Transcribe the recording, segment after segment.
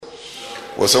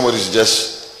Well, somebody should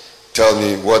just tell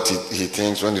me what he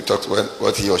thinks when you talk,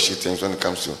 what he or she thinks when it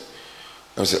comes to,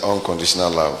 let me say, unconditional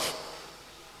love.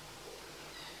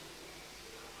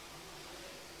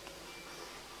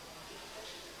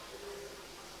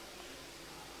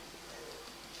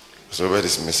 So word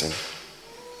is missing.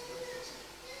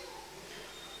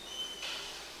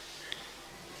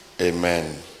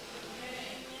 Amen.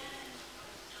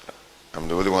 I'm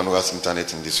the only one who has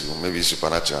internet in this room. Maybe it's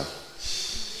supernatural.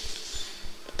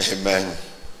 Amen.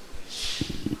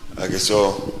 Okay,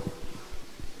 so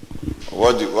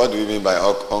what do we mean by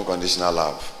unconditional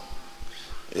love?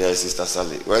 Yes, Sister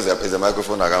Sally. Is the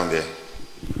microphone around there?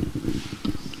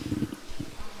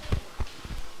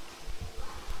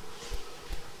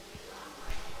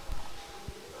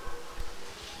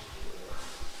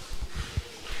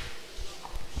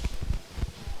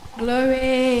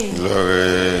 Glory.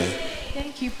 Glory.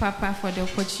 Thank you, Papa, for the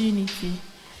opportunity.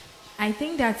 I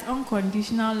think that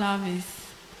unconditional love is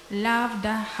love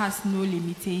that has no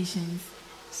limitations.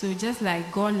 So just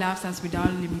like God loves us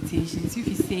without limitations, if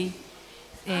you say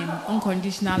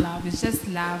unconditional love, it's just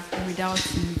love without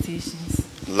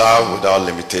limitations. Love without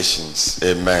limitations.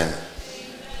 Amen.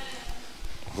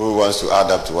 Who wants to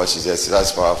add up to what she says?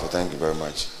 That's powerful. Thank you very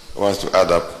much. Who wants to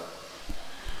add up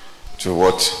to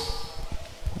what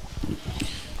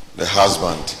the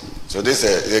husband? So this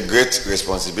is a great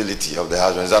responsibility of the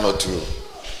husband. Is that not true?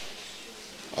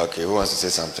 Okay, who wants to say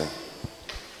something?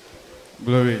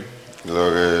 Glory.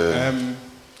 Glory.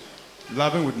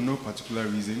 Loving with no particular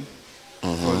reason.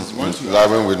 Once you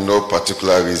loving with no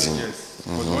particular reason. Yes.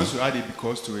 But once you add a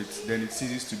because to it, then it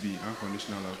ceases to be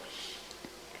unconditional love.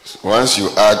 Once you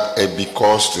add a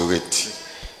because to it,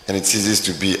 and it ceases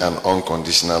to be an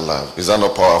unconditional love. Is that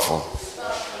not powerful?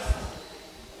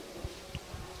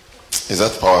 Is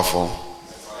that powerful?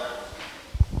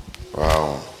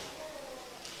 Wow.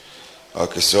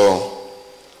 Okay, so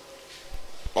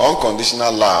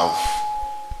unconditional love,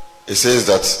 it says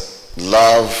that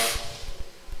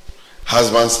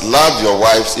husbands, love your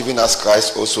wives even as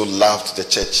Christ also loved the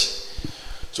church.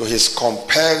 So he's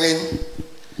comparing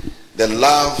the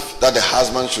love that the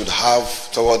husband should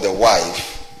have toward the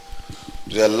wife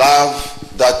to the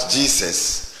love that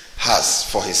Jesus has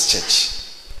for his church.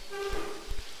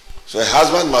 So a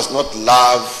husband must not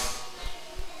love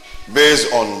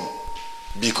based on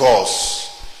because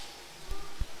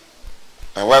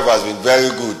my wife has been very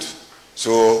good,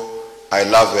 so I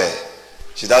love her.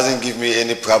 She doesn't give me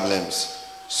any problems,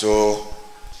 so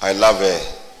I love her.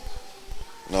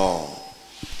 No.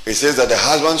 It says that the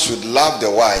husband should love the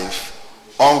wife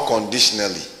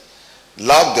unconditionally.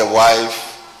 Love the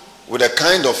wife with a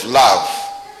kind of love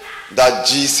that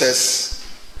Jesus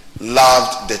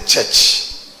loved the church.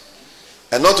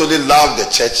 And not only loved the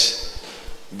church,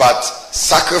 but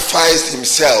sacrificed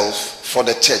himself for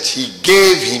the church. He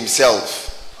gave himself,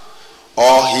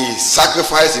 or he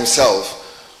sacrificed himself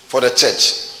for the church.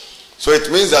 So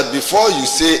it means that before you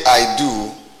say I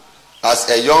do, as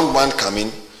a young man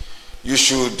coming, you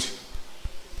should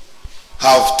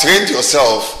have trained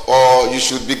yourself, or you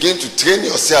should begin to train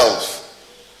yourself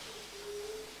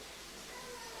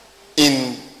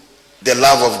in the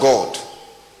love of God.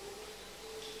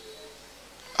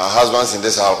 Our husbands in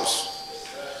this house,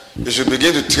 you should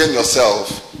begin to train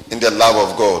yourself in the love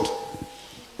of God.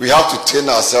 We have to train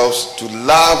ourselves to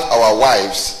love our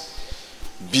wives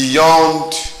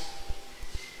beyond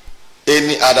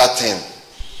any other thing.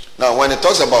 Now, when it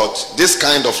talks about this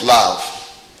kind of love,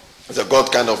 it's a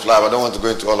God kind of love. I don't want to go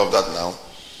into all of that now.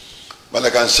 But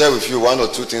I can share with you one or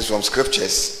two things from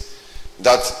scriptures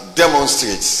that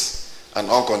demonstrates an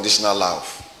unconditional love.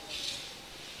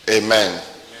 Amen.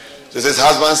 So it says,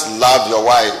 husbands, love your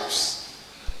wives,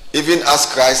 even as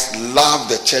Christ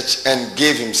loved the church and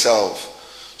gave himself.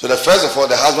 So first of all,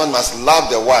 the husband must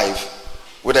love the wife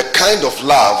with a kind of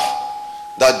love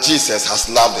that Jesus has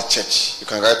loved the church. You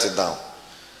can write it down.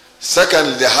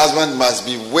 Secondly, the husband must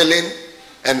be willing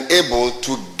and able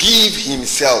to give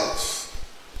himself.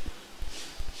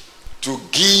 To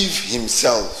give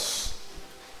himself.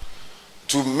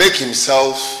 To make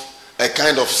himself a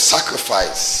kind of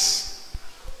sacrifice.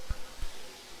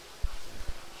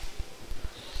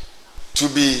 To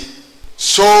be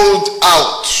sold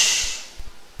out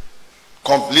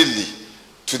completely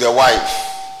to the wife.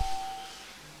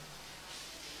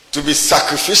 To be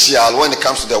sacrificial when it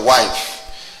comes to the wife.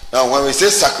 Now, when we say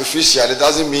sacrificial, it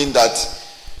doesn't mean that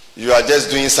you are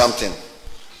just doing something.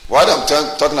 What I'm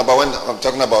talking about when I'm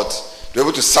talking about be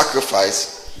able to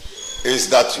sacrifice is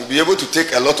that you'll be able to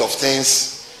take a lot of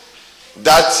things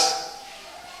that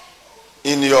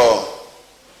in your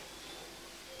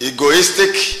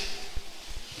egoistic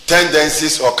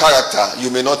tendencies or character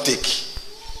you may not take.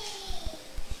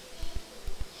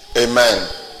 Amen.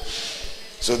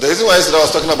 So the reason why I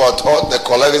was talking about all the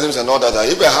cholerisms and all that,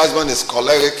 if a husband is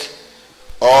choleric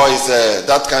or is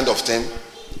that kind of thing,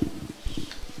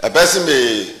 a person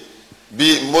may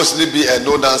mostly be a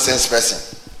no-nonsense person.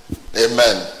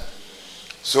 Amen.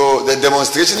 So the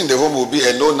demonstration in the home will be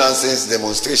a no-nonsense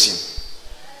demonstration.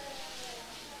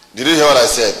 Did you hear what I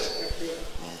said?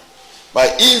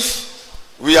 But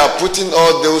if we are putting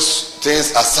all those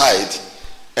things aside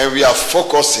and we are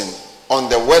focusing on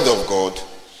the word of God,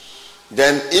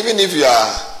 then even if you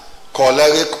are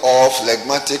choleric or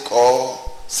phlegmatic or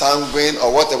sanguine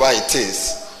or whatever it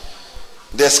is,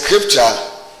 the scripture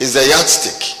is a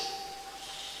yardstick.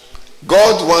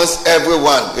 God wants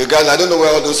everyone, regardless. I don't know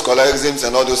where all those cholerisms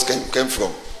and all those came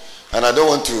from, and I don't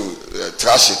want to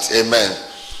trash it. Amen.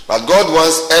 But God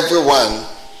wants everyone,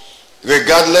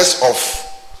 regardless of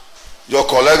your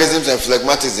cholerisms and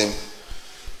phlegmatism,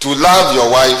 to love your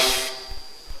wife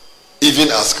even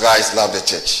as Christ loved the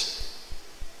church.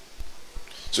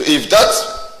 So if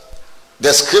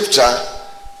the scripture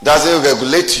doesn't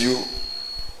regulate you,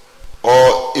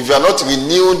 or if you are not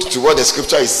renewed to what the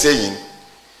scripture is saying,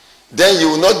 then you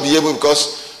will not be able,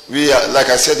 because we are, like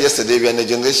I said yesterday, we are in a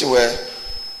generation where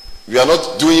we are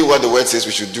not doing what the word says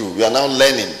we should do. We are now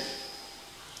learning.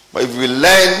 But if we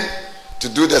learn to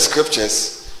do the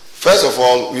scriptures, first of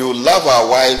all, we will love our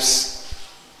wives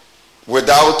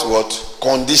without what?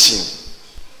 Condition.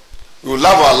 We will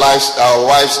love our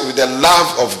wives with the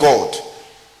love of God,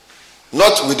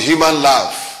 not with human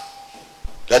love.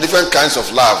 There are different kinds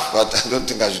of love, but I don't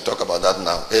think I should talk about that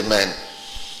now. Amen.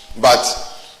 But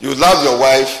you love your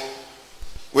wife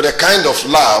with a kind of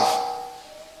love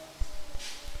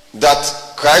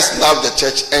that Christ loved the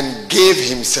church and gave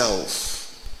himself.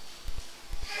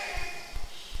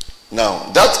 Now,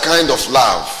 that kind of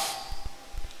love,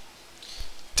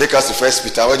 take us to 1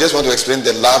 Peter. I just want to explain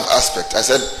the love aspect. I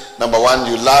said, number one,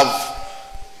 you love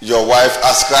your wife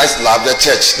as Christ loved the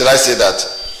church. Did I say that?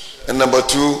 And number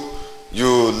two,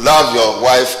 you love your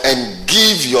wife and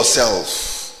give yourself.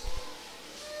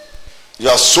 You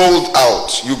are sold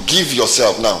out. You give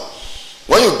yourself. Now,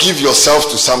 when you give yourself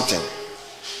to something,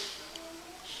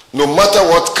 no matter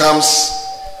what comes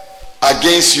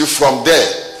against you from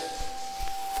there,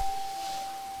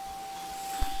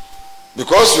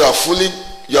 because you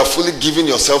are fully giving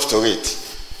yourself to it,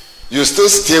 you still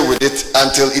stay with it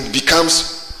until it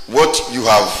becomes what you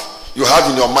have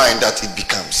in your mind that it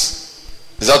becomes.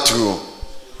 Is that true?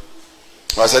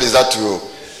 I said, is that true?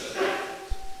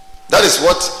 That is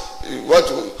what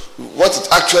it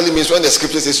actually means when the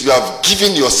scripture says you have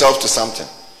given yourself to something.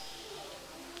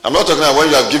 I'm not talking about when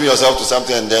you have given yourself to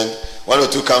something and then one or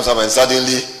two comes up and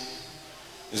suddenly,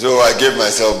 so I gave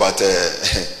myself, but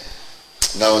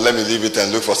now let me leave it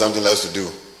and look for something else to do.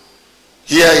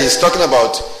 Here he's talking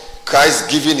about Christ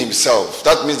giving himself.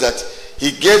 That means that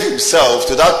he gave himself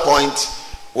to that point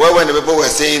where when the people were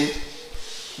saying,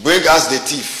 bring us the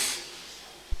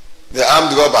thief, the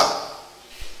armed robber,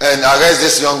 and arrest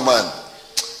this young man,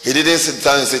 he didn't sit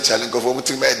down and say,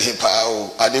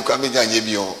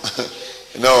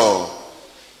 no.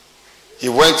 He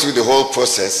went through the whole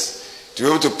process to be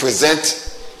able to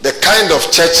present the kind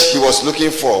of church he was looking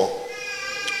for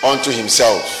unto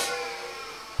himself.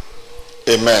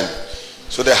 Amen.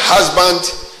 So the husband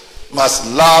must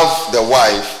love the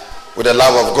wife with the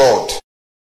love of God.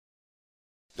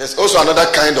 There's also another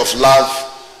kind of love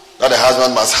that the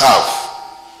husband must have,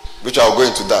 which I'll go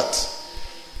into that.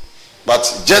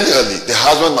 But generally, the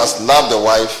husband must love the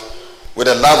wife with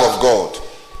the love of God.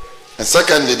 And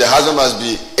secondly, the husband must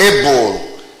be able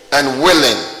and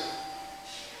willing.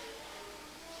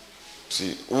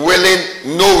 See,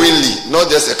 willing knowingly, not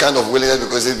just a kind of willingness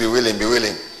because it be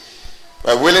willing.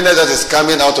 But willingness that is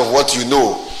coming out of what you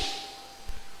know.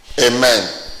 Amen.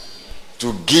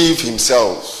 To give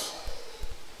himself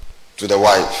to the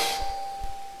wife.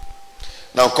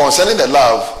 Now concerning the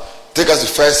love, take us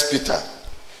to 1 Peter.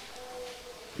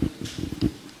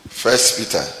 1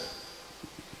 Peter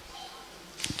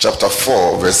chapter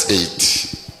 4 verse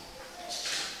 8.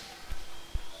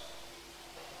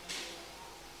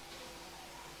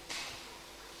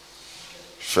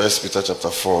 First Peter chapter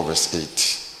 4 verse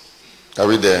 8. Are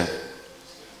we there?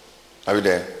 Are we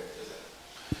there?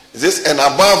 It says, and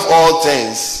above all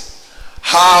things,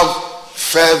 have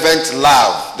fervent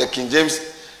love. The King James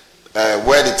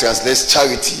word it translates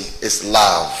charity is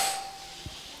love.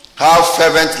 Have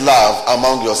fervent love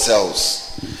among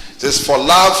yourselves. It says, for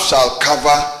love shall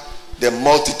cover the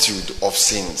multitude of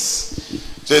sins.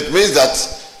 So it means that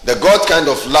the God kind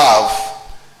of love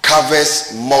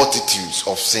covers multitudes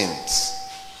of sins.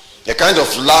 The kind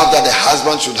of love that the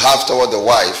husband should have toward the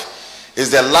wife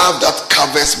is the love that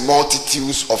covers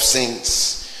multitudes of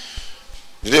sins.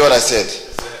 Did you hear what I said?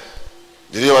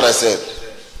 Did you hear what I said?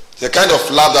 The kind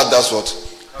of love that does what?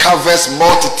 Covers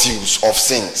multitudes of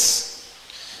sins.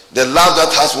 The love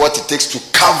that has what it takes to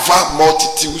cover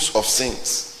multitudes of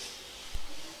sins.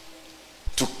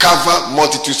 To cover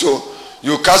multitudes. So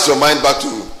you cast your mind back to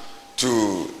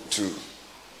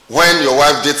when your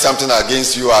wife did something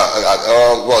against you,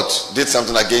 or what? Did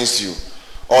something against you,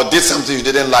 or did something you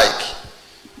didn't like.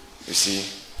 You see?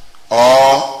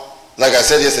 Or, like I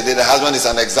said yesterday, the husband is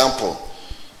an example.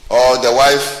 Or the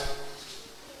wife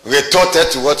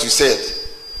retorted to what you said.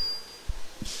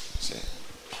 See?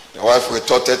 The wife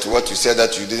retorted to what you said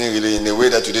that you didn't really, in a way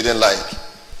that you didn't like.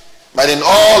 But in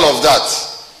all of that,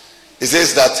 it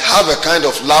says that have a kind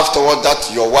of love toward that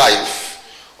your wife,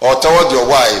 or toward your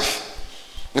wife,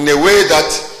 in a way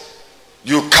that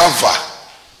you cover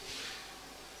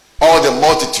all the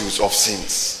multitudes of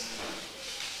sins.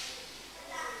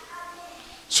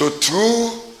 So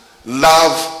true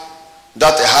love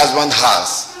that a husband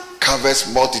has covers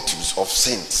multitudes of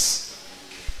sins.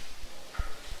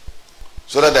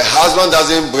 So that the husband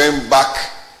doesn't bring back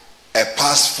a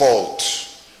past fault,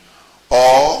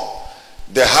 or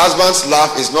the husband's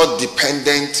love is not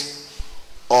dependent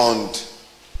on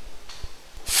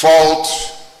fault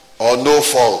or no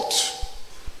fault.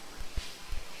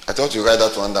 I thought you write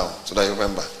that one down so that you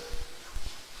remember.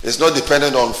 It's not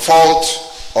dependent on fault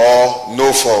or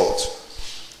no fault.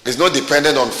 It's not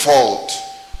dependent on fault.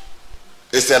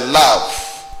 It's a love.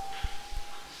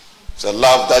 It's a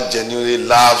love that genuinely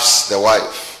loves the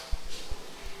wife.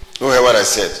 You hear what I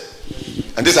said?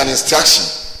 And this is an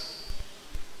instruction.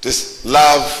 This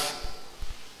love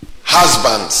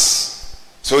husbands.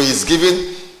 So he's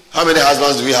giving, how many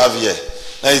husbands do we have here?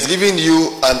 Now he's giving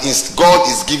you God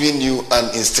is giving you an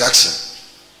instruction.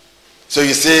 So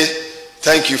you say,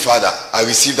 thank you, Father, I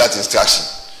received that instruction.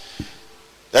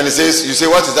 Then he says, you say,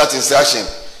 what is that instruction?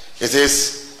 It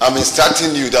says, I'm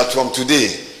instructing you that from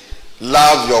today,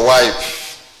 love your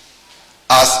wife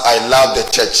as I love the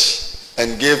church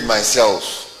and give myself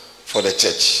for the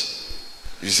church.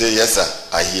 You say, yes,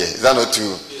 sir, I hear. Is that not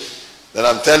true? Then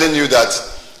I'm telling you that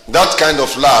that kind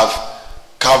of love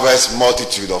covers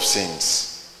multitude of sins.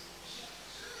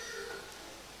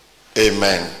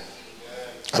 Amen.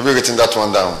 Have you written that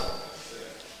one down?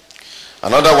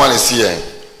 Another one is here.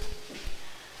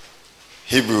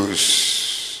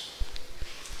 Hebrews.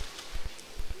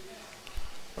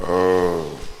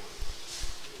 Oh.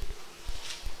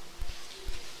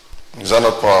 Is that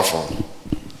not powerful?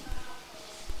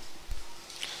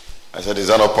 I said, is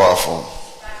that not powerful?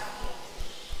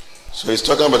 So he's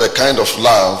talking about the kind of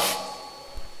love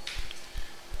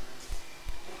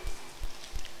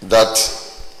that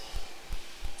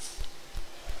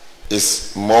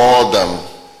is more than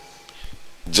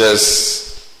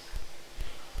just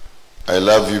I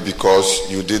love you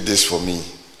because you did this for me.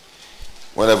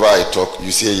 Whenever I talk,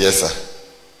 you say yes, sir.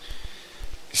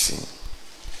 You see.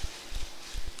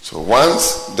 So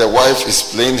once the wife is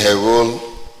playing her role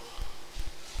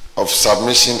of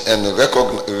submission and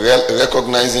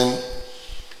recognizing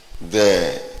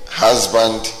the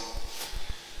husband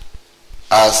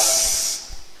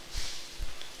as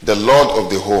the Lord of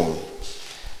the home,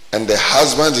 and the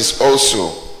husband is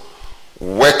also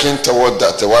working toward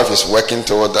that, the wife is working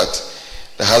toward that,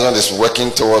 the husband is working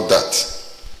toward that.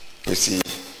 You see,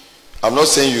 I'm not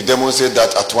saying you demonstrate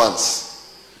that at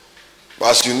once,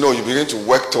 but as you know, you begin to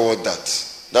work toward that.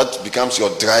 That becomes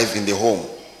your drive in the home,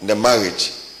 in the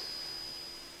marriage.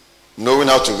 Knowing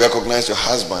how to recognize your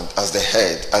husband as the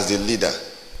head, as the leader,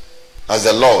 as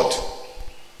the Lord.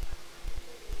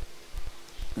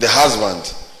 The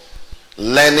husband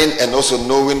learning and also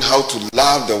knowing how to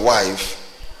love the wife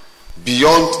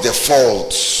beyond the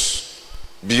faults,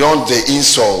 beyond the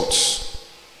insults,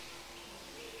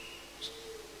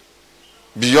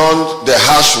 beyond the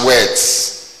harsh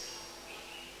words.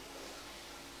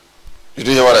 You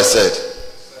didn't hear what I said?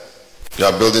 You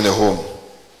are building a home.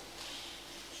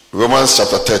 Romans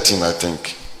chapter 13, I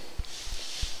think.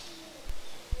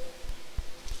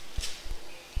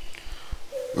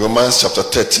 Romans chapter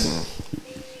 13,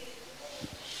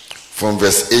 from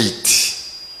verse 8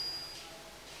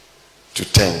 to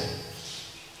 10.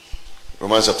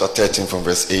 Romans chapter 13, from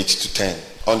verse 8 to 10.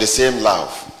 On the same love,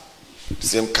 the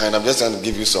same kind. I'm just going to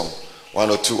give you some, one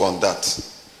or two on that.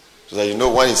 So that you know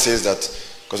when it says that,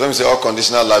 because when we say all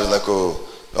conditional love, it's like, oh,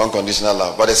 unconditional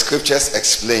love. But the scriptures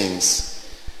explains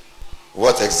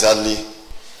what exactly.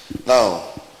 Now,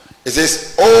 it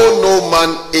says, owe no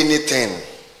man anything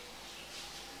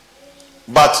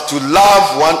but to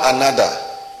love one another,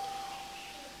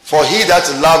 For he that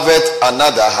loveth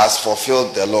another has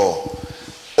fulfilled the law.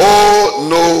 Owe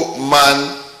no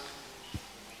man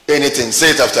anything. Say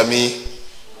it after me.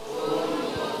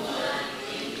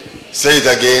 Say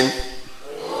it again.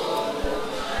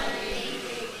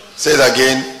 Say it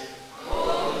again.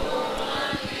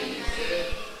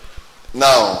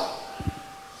 Now,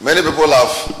 many people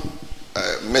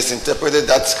have misinterpreted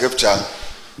that scripture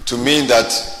to mean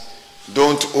that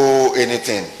don't owe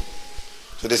anything.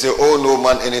 So they say, owe no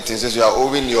man anything. Since you are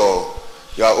owing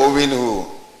who?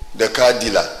 The car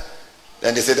dealer.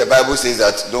 Then they say the Bible says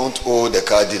that don't owe the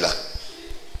car dealer.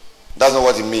 That's not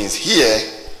what it means. Here,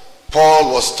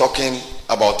 Paul was talking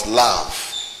about love.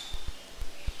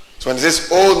 So when he says,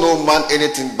 owe no man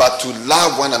anything but to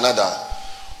love one another,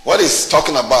 what he's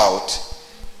talking about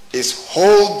is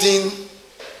holding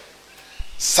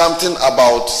something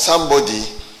about somebody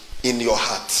in your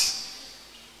heart.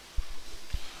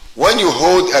 When you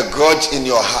hold a grudge in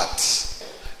your heart,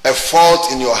 a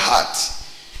fault in your heart,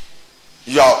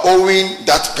 you are owing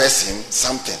that person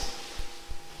something.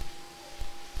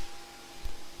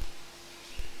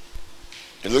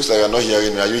 It looks like you are not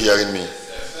hearing me. Are you hearing me?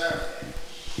 Yes, sir.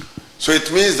 So it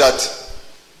means that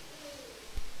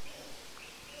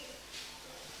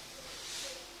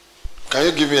can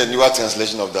you give me a newer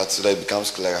translation of that so that it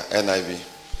becomes clearer? NIV.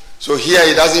 So here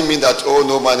it doesn't mean that, oh,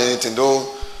 no man anything,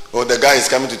 though. Oh, the guy is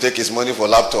coming to take his money for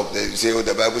laptop. They say, oh,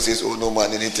 the Bible says, oh, no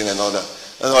man anything and all that.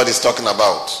 That's what he's talking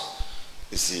about.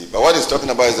 You see. But what he's talking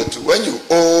about is that when you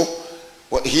owe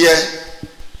here,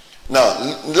 now,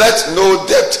 let no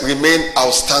debt remain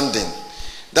outstanding.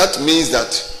 That means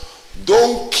that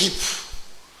don't keep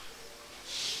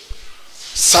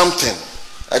something,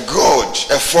 a grudge,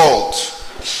 a fault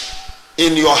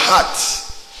in your heart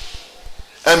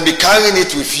and be carrying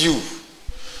it with you.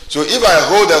 So if I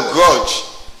hold a grudge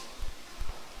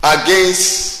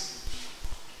against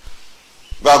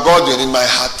God in my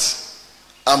heart,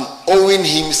 I'm owing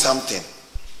him something.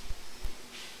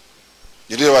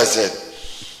 You hear what I said?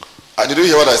 Did you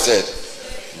hear what I said?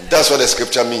 That's what the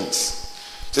scripture means.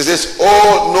 So it says,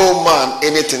 owe no man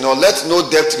anything, or let no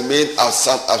debt remain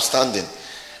outstanding,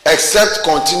 except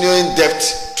continuing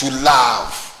debt to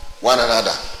love one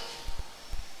another.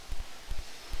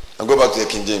 And go back to the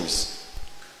King James.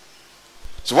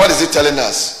 So what is he telling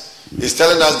us? He's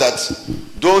telling us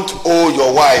that don't owe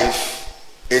your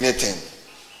wife anything.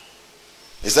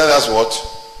 He's telling us what?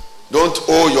 Don't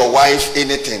owe your wife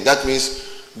anything. That means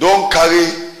don't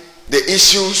carry the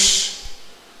issues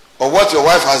or what your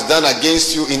wife has done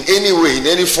against you in any way, in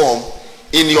any form,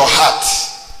 in your heart.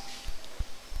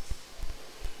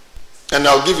 And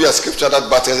I'll give you a scripture that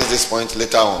battles this point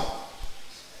later on.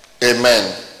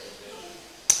 Amen.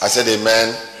 I said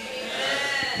amen.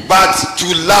 Amen. But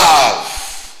to love.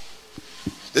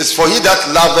 This for he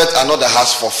that loveth another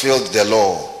has fulfilled the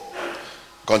law.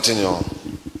 Continue.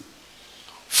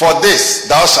 For this,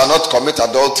 thou shalt not commit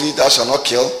adultery, thou shalt not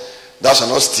kill, thou shalt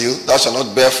not steal, thou shalt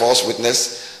not bear false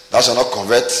witness, thou shalt not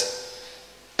covet.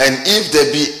 And if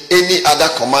there be any other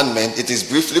commandment, it is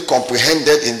briefly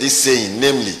comprehended in this saying,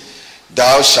 namely,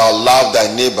 thou shalt love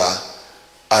thy neighbor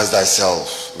as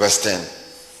thyself. Verse 10.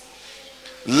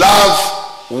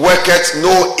 Love worketh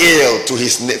no ill to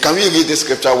his neighbor. Can we read this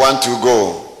scripture? 1, 2,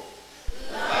 go.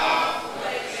 Love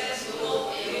worketh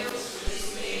no ill to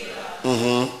his neighbor.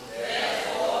 Mm-hmm.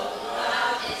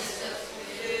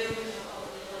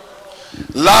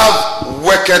 Love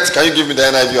worketh, can you give me the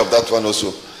NIV of that one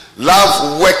also?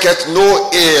 Love worketh no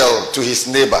ill to his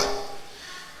neighbor.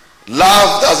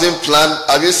 Love doesn't plan.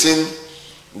 Have you seen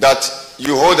that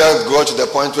you hold a grudge to the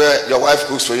point where your wife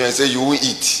cooks for you and say you won't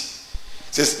eat?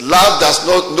 It says love does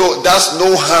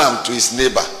no harm to his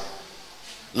neighbor.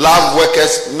 Love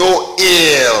worketh no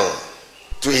ill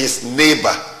to his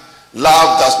neighbor.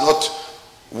 Love does not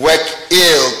work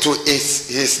ill to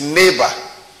his neighbor.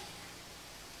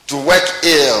 To work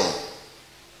ill,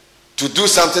 to do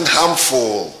something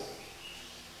harmful,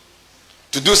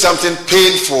 to do something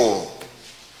painful.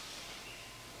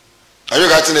 Are you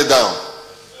writing it down?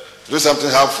 To do something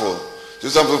harmful, to do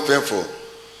something painful,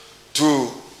 to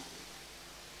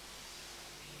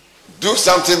do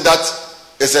something that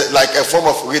is like a form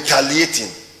of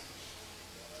retaliating.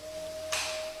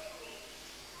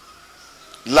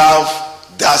 Love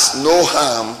does no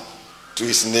harm to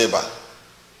his neighbor.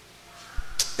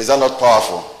 Is that not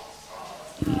powerful?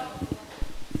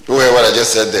 Who heard what I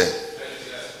just said there?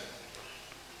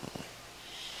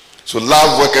 So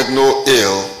love worketh no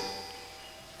ill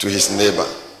to his neighbor.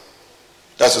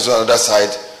 That's also another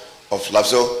side of love.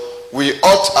 So we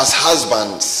ought as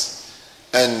husbands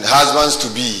and husbands to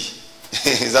be,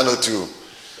 is that not true?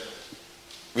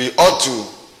 We ought to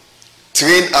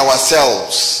train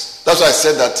ourselves. That's why I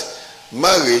said that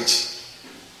marriage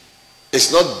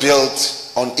is not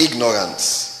built on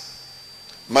ignorance.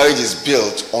 Marriage is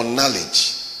built on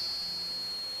knowledge.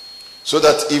 So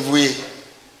that if we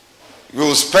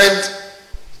will spend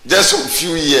just a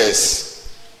few years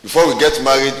before we get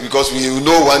married, because we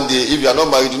know one day, if you are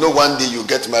not married, you know one day you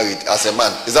get married as a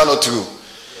man. Is that not true?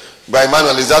 By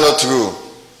Emmanuel, is that not true?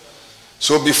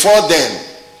 So before then,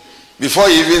 before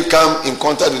you even come in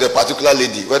contact with a particular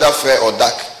lady, whether fair or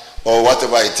dark or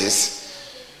whatever it is,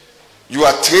 you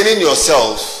are training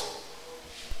yourself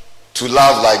to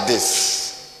love like this.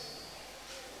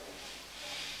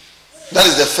 That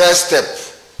is the first step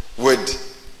with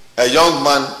a young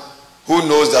man who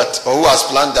knows that, or who has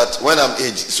planned that when I'm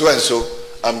aged so and so,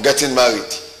 I'm getting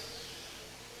married.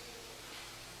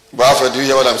 But Alfred, do you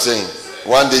hear what I'm saying?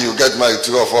 One day you get married,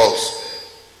 true or false,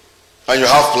 and you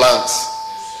have plans.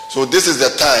 So this is the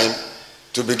time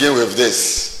to begin with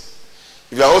this.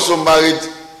 If you are also married,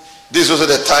 this is also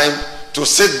the time to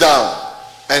sit down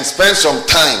and spend some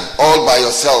time all by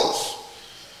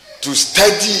yourself to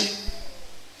study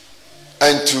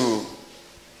and to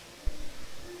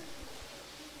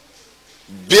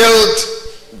build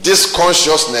this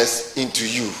consciousness into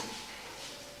you,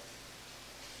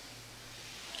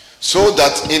 so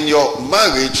that in your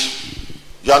marriage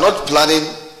you are not planning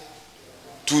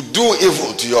to do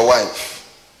evil to your wife,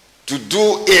 to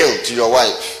do ill to your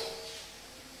wife.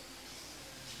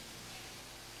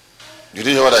 You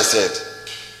didn't hear what I said?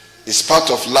 It's part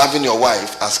of loving your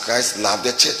wife as Christ loved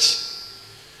the church.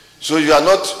 So you are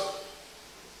not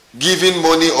giving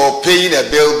money or paying a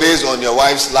bill based on your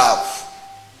wife's love.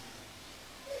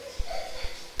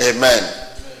 Amen.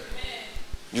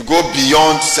 You go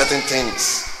beyond certain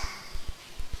things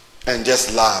and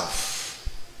just love.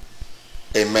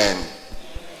 Amen.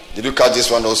 Did you catch this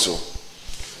one also?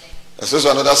 There's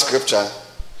also another scripture.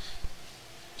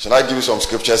 Shall I give you some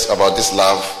scriptures about this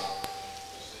love?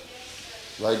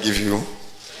 Shall I give you?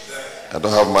 I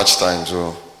don't have much time,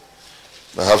 so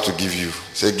I have to give you.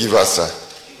 Say, give us, sir.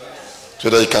 So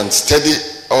that you can study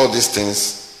all these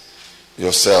things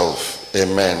yourself.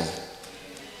 Amen.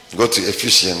 Go to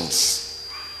Ephesians.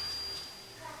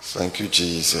 Thank you,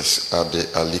 Jesus. Ade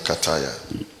Alikataya.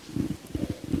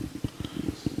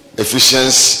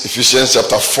 Ephesians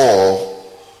chapter 4,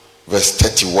 verse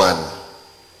 31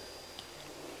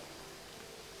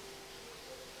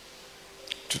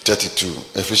 to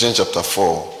 32. Ephesians chapter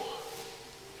 4.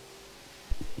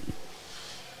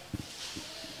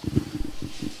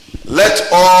 Let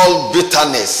all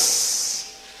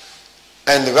bitterness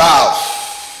and wrath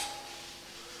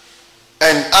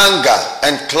and anger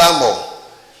and clamor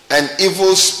and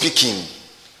evil speaking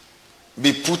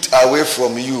be put away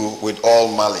from you with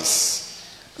all malice.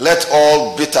 Let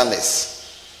all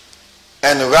bitterness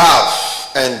and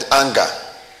wrath and anger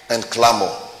and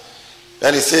clamor.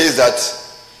 Then it says that,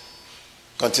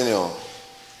 continue.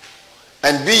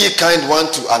 And be ye kind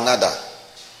one to another,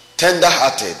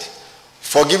 tender-hearted,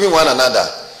 forgiving one another,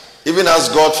 even as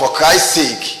God for Christ's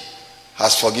sake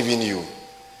has forgiven you.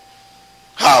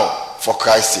 How? For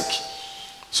Christ's sake.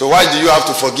 So why do you have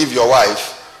to forgive your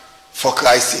wife? For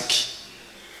Christ's sake.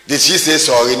 Did she say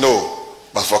sorry? No.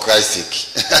 But for Christ's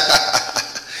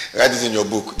sake. Write it in your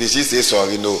book. Did she say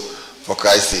sorry? No. For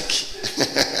Christ's sake.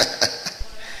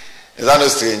 Is that not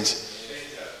strange?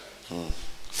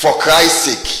 For Christ's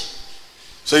sake.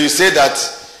 So you say that,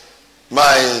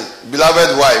 my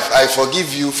beloved wife, I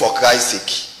forgive you for Christ's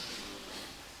sake.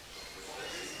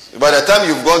 By the time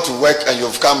you've gone to work and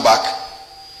you've come back,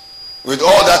 with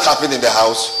all that happened in the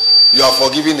house, you are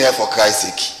forgiving her for Christ's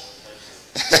sake.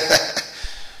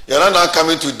 You're not now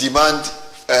coming to demand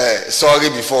sorry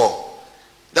before.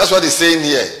 That's what he's saying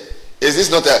here. Is this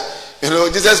not a,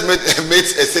 Jesus made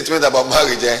a statement about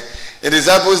marriage. The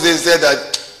disciples, they said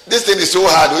that this thing is so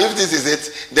hard. If this is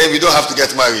it, then we don't have to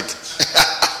get married.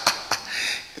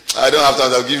 I don't have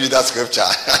time. I'll give you that scripture.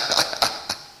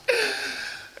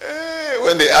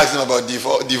 When they asked him about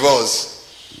divorce,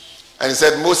 and he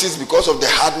said, Moses, because of the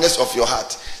hardness of your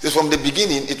heart. This from the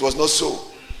beginning, it was not so.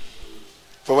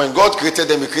 For when God created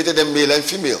them, he created them male and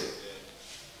female.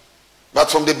 But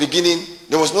from the beginning,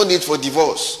 there was no need for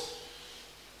divorce.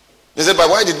 They said, but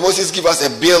why did Moses give us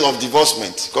a bill of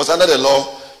divorcement? Because under the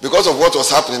law, because of what was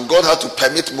happening, God had to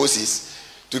permit Moses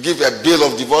to give a bill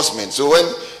of divorcement. So when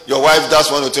your wife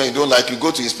does one or two and you don't like, you go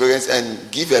to his parents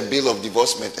and give a bill of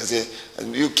divorcement and say,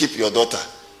 you keep your daughter.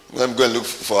 I'm going to look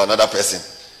for another person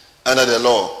under the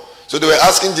law. So they were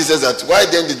asking Jesus that, why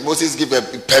then did Moses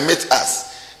permit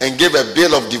us and give a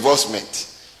bill of divorcement?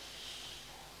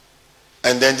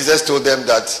 And then Jesus told them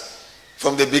that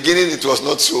from the beginning it was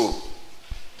not so.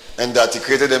 and that he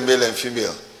created a male and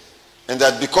female. And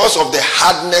that because of the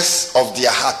hardness of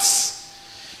their hearts,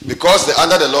 because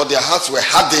under the law their hearts were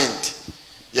hardened,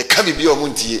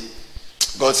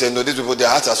 God said, no, these people, their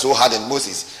hearts are so hardened.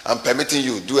 Moses, I'm permitting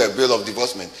you, do a bill of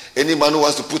divorcement. Any man who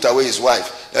wants to put away his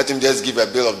wife, let him just give a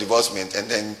bill of divorcement, and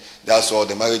then that's all,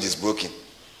 the marriage is broken.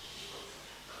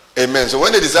 Amen. So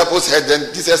when the disciples heard,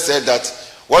 then Jesus said that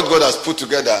what God has put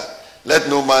together, let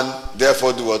no man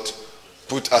therefore do what?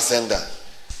 Put asunder.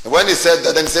 And when he said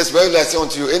that, then he says, verily I say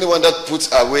unto you, anyone that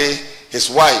puts away his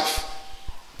wife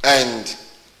and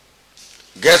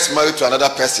gets married to another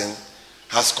person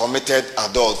has committed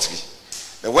adultery.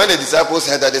 And when the disciples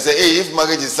heard that, they said, hey, if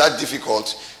marriage is that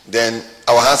difficult, then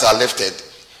our hands are lifted.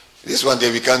 This one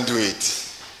day we can't do it.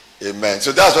 Amen.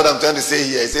 So that's what I'm trying to say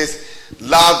here. It says,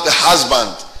 love the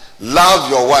husband,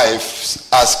 love your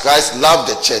wife as Christ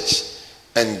loved the church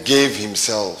and gave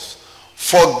himself.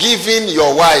 Forgiving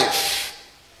your wife.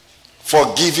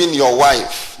 Forgiving your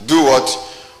wife. Do what?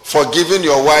 Forgiving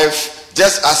your wife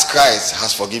just as Christ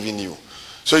has forgiven you.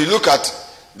 So you look at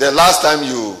the last time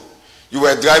you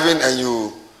were driving and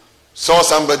you saw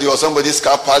somebody or somebody's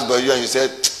car passed by you and you said,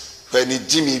 when it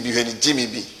Jimmy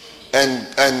be.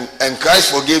 And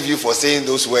Christ forgave you for saying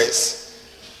those words.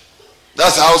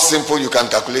 That's how simple you can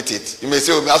calculate it. You may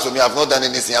say, as for me, I have not done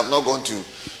anything. I have not gone to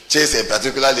chase a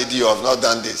particular lady, or I have not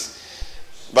done this.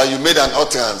 But you made an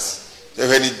utterance.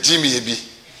 When it Jimmy be.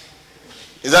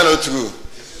 Is that not true?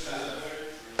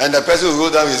 And the person will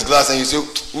roll down his glass and you say,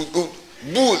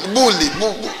 bully.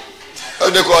 How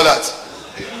do they call that?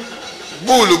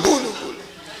 Bulu.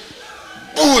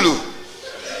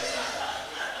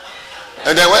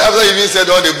 And then after you even said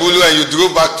all the bulu and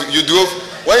you drove,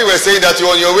 when you were saying that you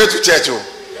were on your way to church,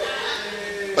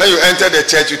 when you entered the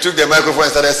church, you took the microphone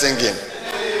and started singing.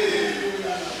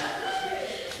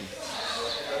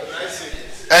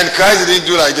 And Christ didn't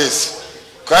do like this.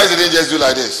 Christ didn't just do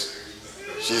like this.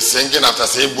 She's singing after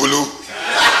saying bulu.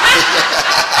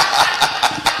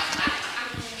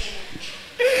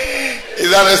 Is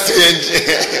that a strange?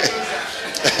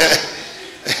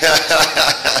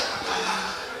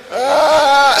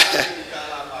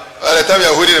 By the time you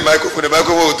are holding the microphone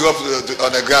will drop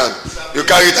on the ground. You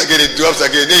carry it again, it drops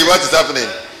again. Hey, what is happening?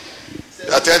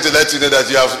 They are trying to let you know that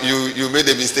you made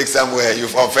a mistake somewhere.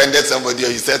 You've offended somebody or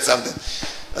you said something.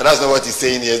 And that's not what he's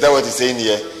saying here. Is that what he's saying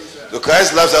here? So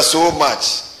Christ loves us so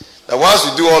much that once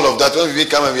we do all of that, when we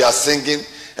come and we are singing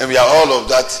and we are all of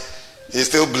that, he's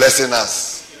still blessing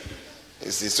us.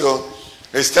 You see, so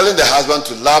he's telling the husband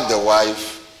to love the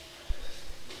wife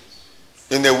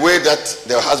in a way that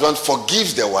the husband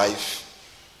forgives the wife,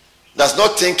 does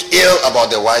not think ill about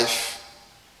the wife.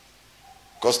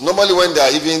 Because normally when there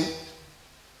are even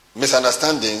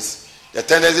misunderstandings, the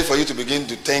tendency for you to begin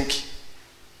to think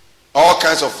all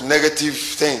kinds of negative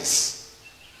things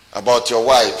about your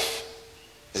wife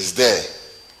is there.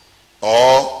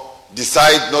 Or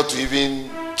decide not to even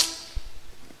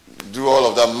do all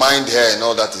of that, mind her and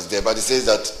all that is there. But it says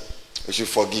that we should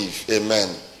forgive.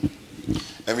 Amen.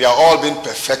 And we are all being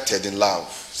perfected in love.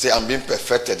 Say, I'm being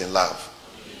perfected in love.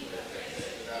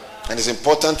 And it's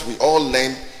important we all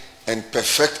learn and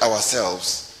perfect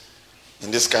ourselves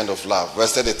in this kind of love.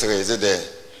 Verse 33, is it there?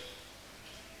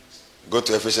 Go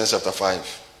to Ephesians chapter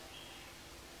 5.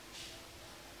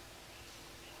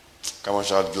 Come on,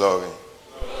 shout glory.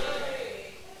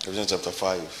 Ephesians chapter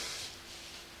 5.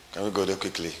 Can we go there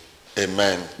quickly?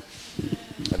 Amen.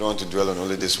 I don't want to dwell on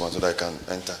only this one so that I can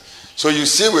enter. So you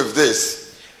see with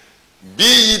this, be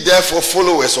ye therefore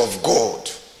followers of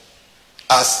God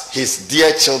as his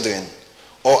dear children,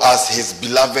 or as his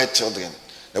beloved children.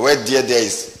 The word dear there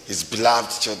is his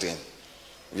beloved children.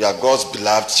 We are God's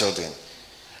beloved children.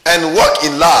 And walk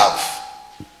in love.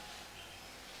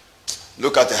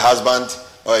 Look at a husband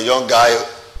or a young guy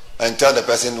and tell the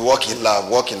person, walk in love,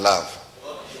 walk in love.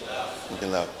 Walk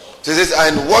in love. So it says,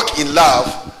 and walk in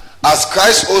love as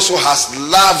Christ also has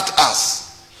loved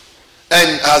us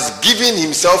and has given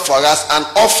himself for us an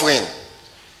offering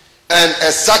and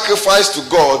a sacrifice to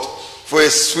God for a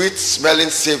sweet smelling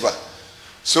savor.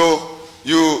 So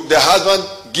the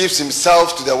husband gives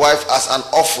himself to the wife as an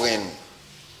offering.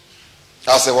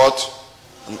 As a what?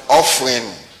 An offering.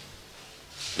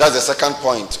 That's the second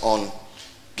point on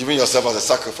giving yourself as a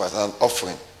sacrifice, an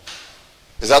offering.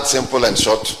 Is that simple and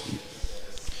short?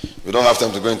 We don't have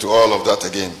time to go into all of that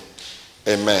again.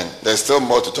 Amen. There's still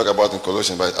more to talk about in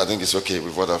Colossians, but I think it's okay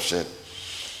with what I've shared.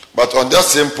 But on that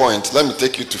same point, let me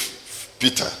take you to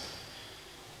Peter.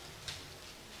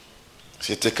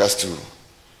 He take us to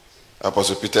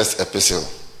Apostle Peter's epistle.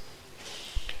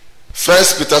 1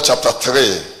 Peter chapter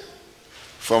 3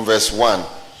 from verse 1.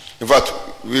 In fact,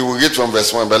 we will read from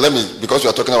verse 1, but because we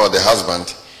are talking about the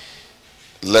husband,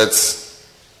 let's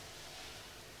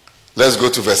go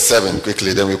to verse 7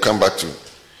 quickly, then we'll come back to 1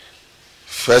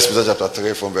 Peter chapter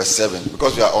 3 from verse 7.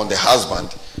 Because we are on the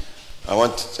husband, I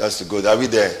want us to go there. Are we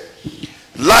there?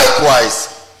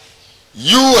 Likewise,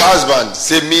 you husband,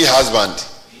 say me husband,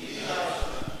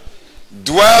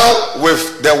 dwell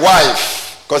with the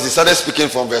wife, because he started speaking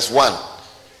from verse 1.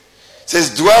 It says,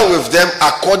 dwell with them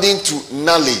according to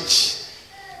knowledge.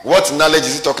 What knowledge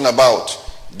is he talking about?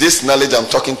 This knowledge I'm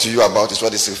talking to you about is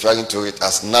what he's referring to it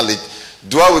as knowledge.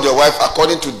 Dwell with your wife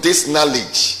according to this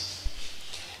knowledge,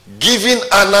 giving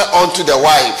honor unto the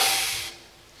wife.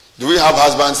 Do we have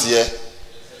husbands here?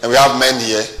 And we have men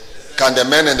here? Can the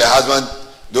men and the husband,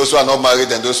 those who are not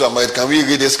married and those who are married, can we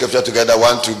read this scripture together?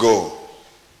 1 to go.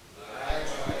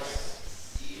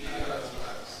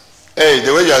 Hey,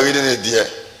 the way you are reading it, dear.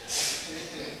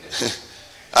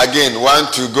 Again,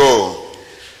 1 to go.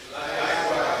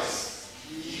 Likewise,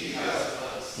 ye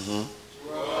husbands,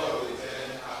 dwell with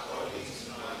them according to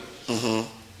knowledge,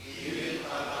 giving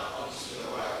honor unto the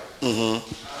wife,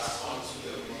 as unto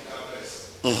the weaker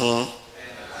vessel, and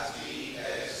as being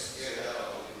heirs together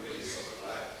of the grace of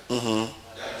life,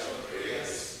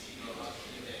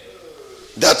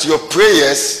 that your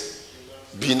prayers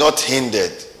be not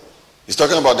hindered. He's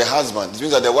talking about the husband. It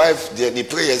means that the wife,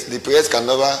 the prayers can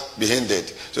never be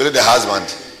hindered. So did the husband.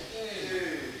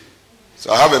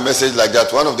 So I have a message like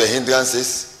that. One of the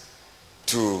hindrances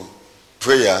to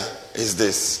prayer is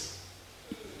this.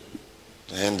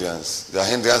 The hindrance. There are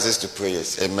hindrances to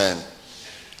prayers. Amen.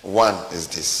 One is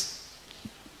this.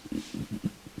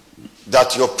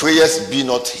 That your prayers be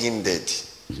not hindered.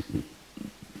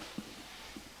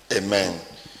 Amen.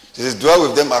 It says, dwell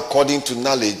with them according to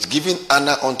knowledge, giving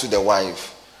honor unto the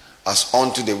wife as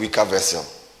unto the weaker vessel.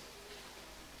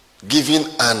 Giving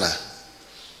honor.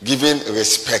 Giving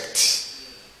respect.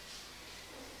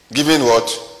 Giving what?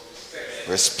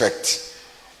 Respect.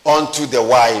 Unto the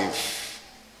wife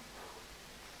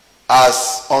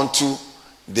as unto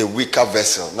the weaker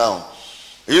vessel. Now,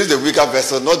 he used the weaker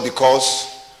vessel not because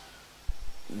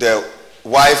the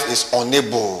wife is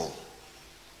unable,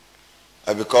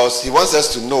 because he wants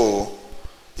us to know,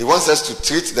 he wants us to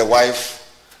treat the wife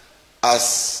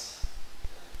as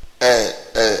a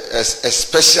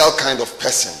special kind of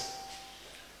person.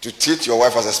 To treat your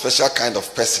wife as a special kind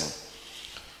of person.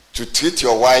 To treat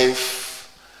your wife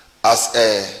as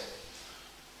a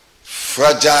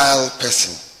fragile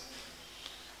person.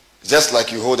 Just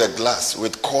like you hold a glass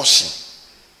with caution.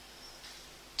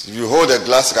 If you hold a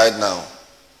glass right now,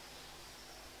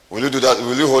 will you do that?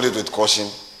 Will you hold it with caution?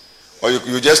 Or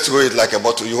you just throw it like a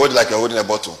bottle. You hold it like you're holding a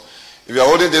bottle. If you are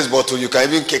holding this bottle, you can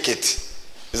even kick it.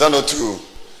 Is that not true?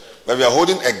 But if you are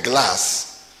holding a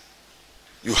glass,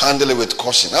 you handle it with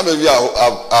caution. How many of you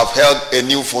have held a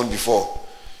new phone before?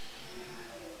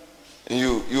 And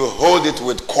you hold it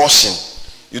with caution.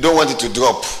 You don't want it to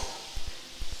drop.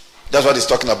 That's what he's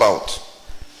talking about.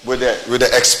 With the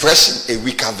expression, a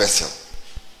weaker vessel.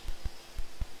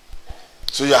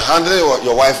 So you're handling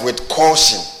your wife with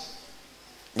caution.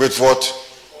 With what?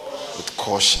 With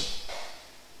caution.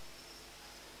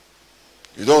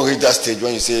 You don't reach that stage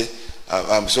when you say,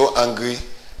 I'm so angry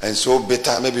and so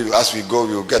bitter. Maybe as we go,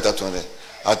 we'll get that one.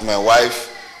 At my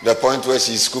wife, the point where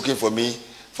she's cooking for me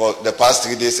for the past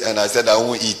 3 days and I said I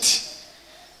won't eat.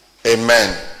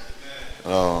 Amen.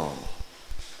 Oh.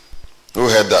 Who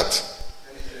heard that?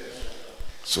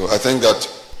 So I think that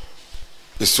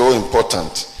is so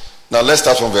important. Now let's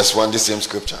start from verse 1, this same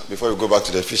scripture, before we go back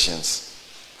to the Ephesians.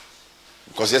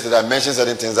 Because yesterday I mentioned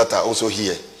certain things that are also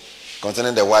here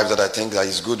concerning the wives that I think that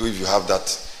is good if you have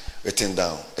that written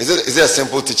down. Is it a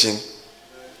simple teaching?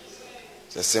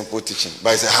 It's a simple teaching.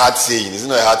 But it's a hard saying.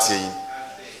 Isn't it a hard saying?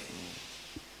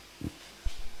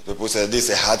 People say this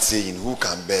is a hard saying. Who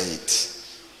can bear it?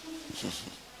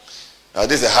 Now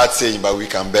this is a hard saying, but we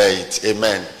can bear it.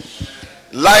 Amen.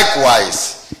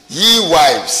 Likewise, ye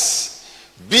wives,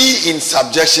 be in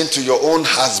subjection to your own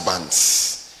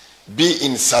husbands. Be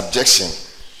in subjection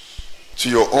to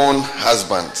your own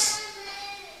husbands.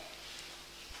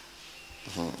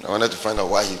 I wanted to find out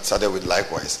why he started with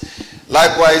likewise.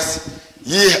 Likewise,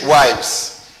 ye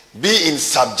wives, be in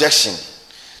subjection.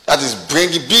 That is,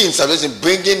 be in subjection,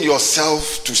 bringing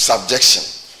yourself to subjection.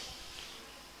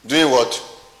 Doing what?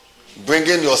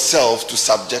 Bringing yourself to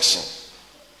subjection.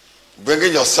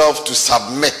 Bringing yourself to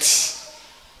submit.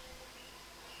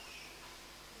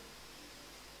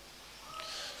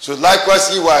 So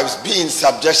likewise, ye wives, be in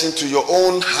subjection to your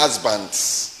own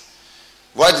husbands.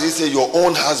 Why did he say your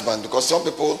own husband? Because some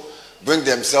people bring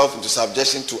themselves into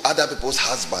subjection to other people's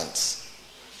husbands.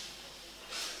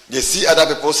 They see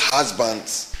other people's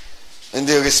husbands and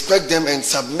they respect them and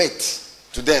submit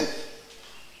to them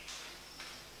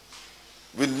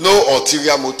with no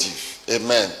ulterior motive.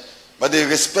 Amen. But they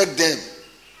respect them.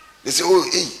 They say, oh,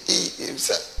 hey.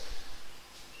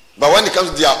 But when it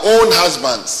comes to their own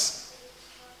husbands,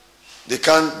 they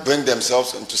can't bring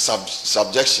themselves into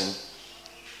subjection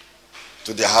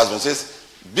to their husbands. It says,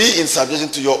 be in subjection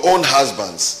to your own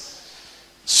husbands,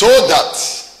 so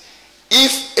that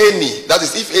if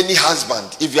any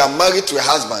husband, if you are married to a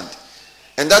husband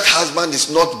and that husband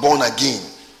is not born again,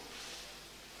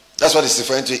 that's what it's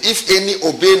referring to. If any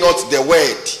obey not the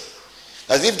word,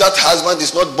 as if that husband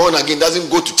is not born again, doesn't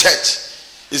go to church,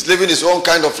 is living his own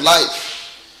kind of life.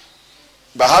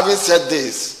 But having said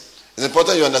this, it's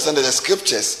important you understand that the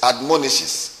scriptures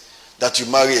admonishes that you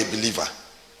marry a believer.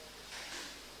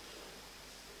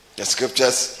 The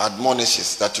scriptures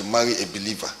admonishes that you marry a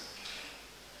believer.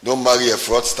 Don't marry a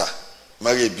fraudster.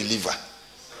 Marry a believer.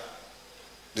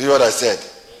 Do you know what I said?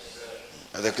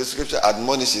 And the scripture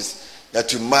admonishes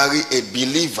that you marry a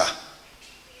believer.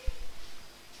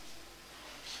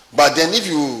 But then if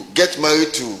you get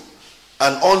married to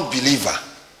an unbeliever,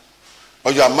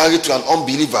 or you are married to an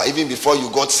unbeliever even before you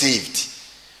got saved,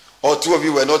 or two of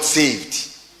you were not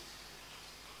saved,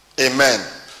 amen.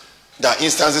 There are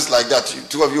instances like that.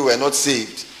 Two of you were not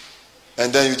saved,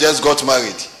 and then you just got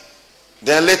married.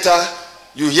 Then later,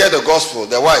 you hear the gospel,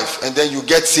 the wife, and then you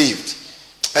get saved.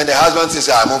 And the husband says,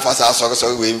 I'm on fast,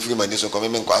 sorry, we're free money, so come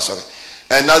in, sorry.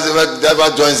 And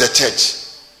never joins the church.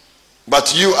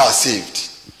 But you are saved.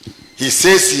 He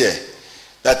says here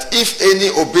that if any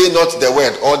obey not the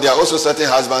word, or there are also certain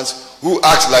husbands who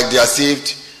act like they are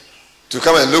saved to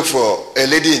come and look for a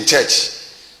lady in church.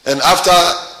 And after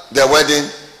their wedding,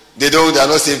 they are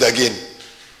not saved again.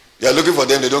 They are looking for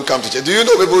them, they don't come to church. Do you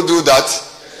know people do that?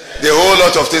 There are a whole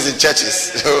lot of things in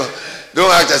churches.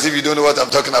 Don't act as if you don't know what I'm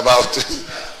talking about.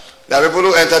 There are people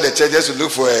who enter the church just to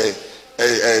look for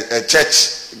a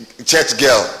church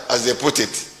girl, as they put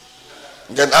it.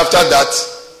 Then after that,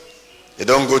 they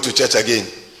don't go to church again.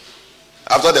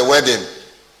 After the wedding,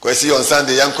 because see on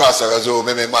Sunday, young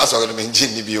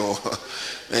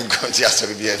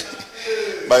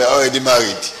but you're already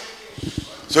married.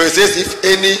 So it says, if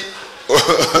any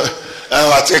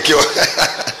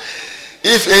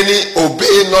if any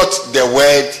obey not the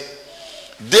word,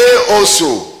 they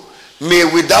also may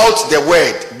without the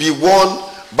word be won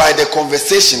by the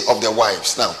conversation of the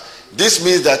wives. Now, this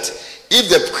means that if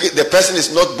the person is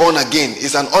not born again,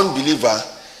 is an unbeliever,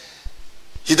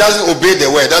 he doesn't obey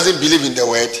the word, doesn't believe in the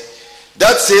word,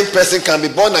 that same person can be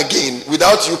born again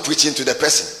without you preaching to the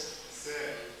person.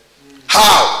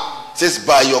 How? It says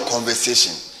by your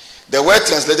conversation. The word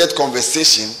translated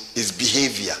conversation is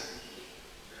behavior.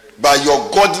 By your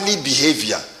godly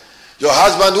behavior. Your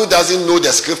husband who doesn't know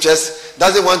the scriptures,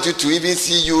 doesn't want you to even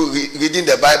see you reading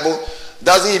the Bible,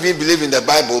 doesn't even believe in the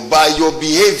Bible, by your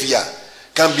behavior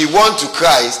can be won to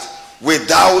Christ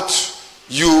without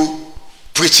you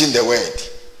preaching the word.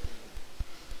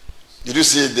 Did you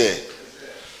see it there?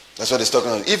 That's what it's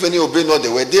talking about. If any obey not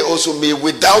the word, they also may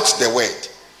without the word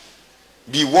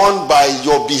be won by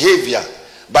your behavior,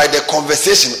 by the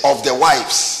conversation of the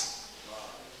wives.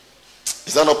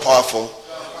 Is that not powerful?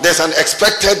 There's an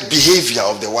expected behavior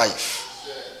of the wife.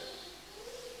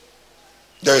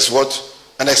 There is what?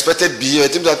 An expected behavior.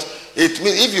 It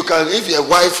means if your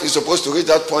wife is supposed to reach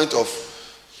that point of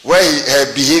where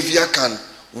her behavior can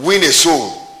win a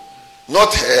soul,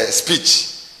 not her speech,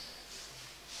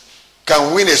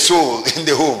 can win a soul in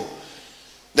the home,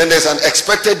 then there's an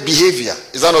expected behavior.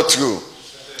 Is that not true?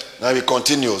 Now it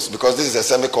continues, because this is a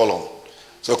semicolon.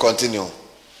 So continue.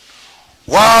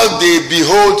 While they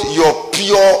behold your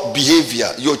pure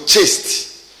behavior, your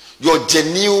chaste, your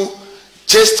genuine,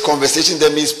 chaste conversation,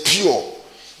 that means pure,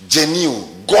 genuine,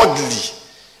 godly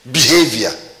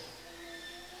behavior,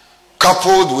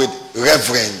 coupled with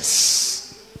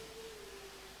reverence.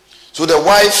 So the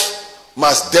wife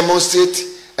must demonstrate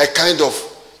a kind of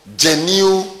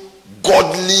genuine,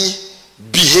 godly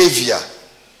behavior.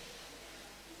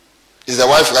 Is the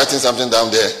wife writing something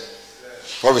down there?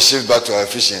 Before we shift back to our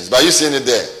Ephesians. But are you seeing it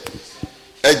there?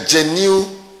 A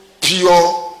genuine,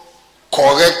 pure,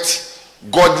 correct,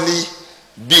 godly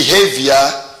behavior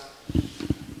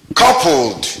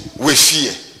coupled with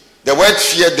fear. The word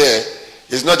fear there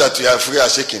is not that you are afraid or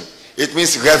shaking. It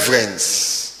means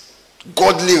reverence.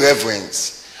 Godly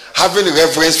reverence. Having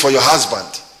reverence for your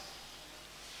husband.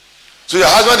 So your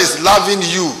husband is loving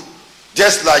you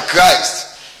just like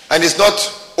Christ, and is not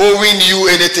owing you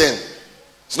anything.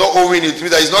 It's not owing you. It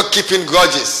means that he's not keeping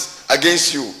grudges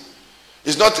against you.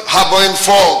 He's not harboring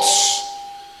faults.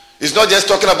 It's not just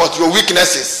talking about your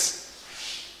weaknesses.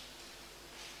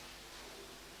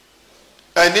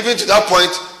 And even to that point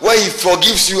where he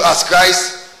forgives you as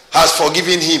Christ has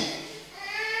forgiven him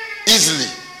easily.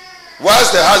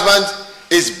 Whilst the husband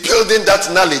is building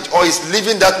that knowledge or is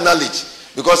living that knowledge.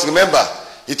 Because remember,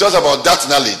 he talks about that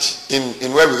knowledge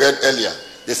in where we read earlier.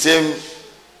 The same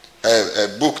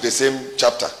book, the same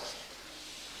chapter.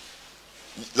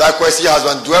 Likewise, ye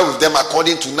husband, dwell with them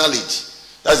according to knowledge.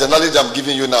 That's the knowledge I'm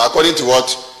giving you now. According to what?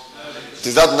 Knowledge. It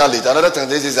is that knowledge. Another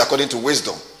translation is according to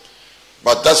wisdom.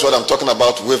 But that's what I'm talking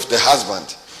about with the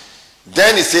husband.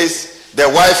 Then it says, the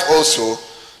wife also.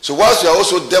 So whilst you are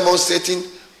also demonstrating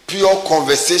pure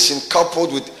conversation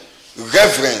coupled with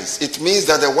reverence, it means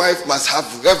that the wife must have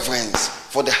reverence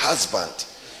for the husband.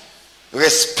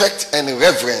 Respect and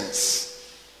reverence.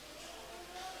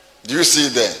 Do you see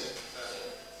there?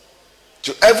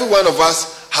 So every one of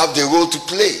us have the role to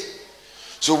play.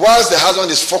 So whilst the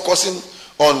husband is focusing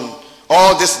on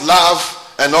all this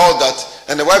love and all that,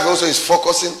 and the wife also is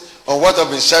focusing on what I've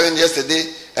been sharing yesterday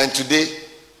and today,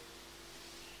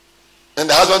 and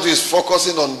the husband is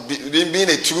focusing on being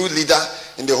a true leader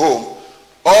in the home,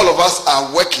 all of us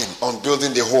are working on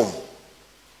building the home.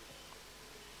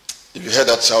 If you heard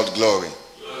that, shout glory.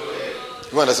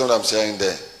 You understand what I'm saying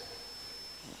there?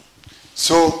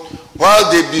 So,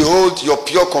 while they behold your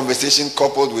pure conversation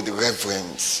coupled with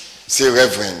reverence, say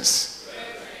reverence.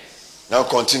 Now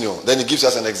continue. Then he gives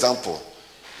us an example.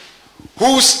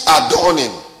 Whose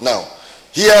adorning? Now,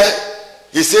 here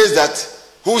he says that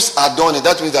whose adorning,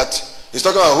 that means that he's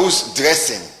talking about who's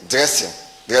dressing.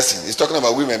 He's talking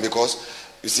about women because,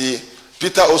 you see,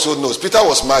 Peter also knows. Peter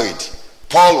was married.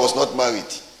 Paul was not married.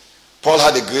 Paul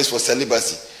had a grace for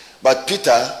celibacy. But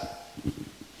Peter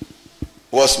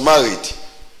was married.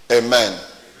 Amen.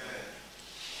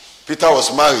 Peter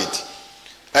was married.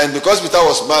 And because Peter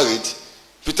was married,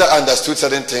 Peter understood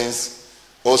certain things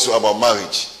also about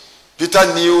marriage.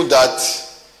 Peter knew that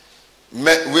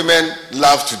women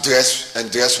love to dress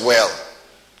and dress well.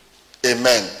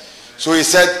 Amen. So he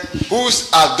said, who's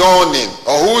adorning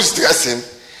or who's dressing,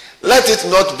 let it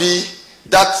not be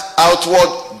that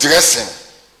outward dressing,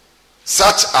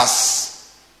 such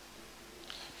as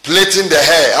plaiting the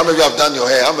hair. How many of you have done your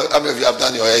hair? How many of you have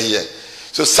done your hair here?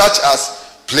 So such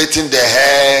as plaiting the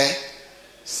hair,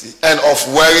 see, and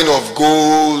of wearing of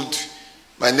gold.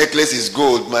 My necklace is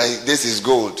gold. This is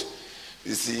gold.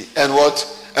 You see, and what?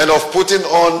 And of putting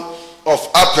on of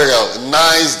apparel,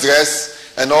 nice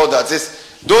dress, and all that.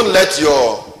 Don't let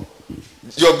your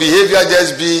behavior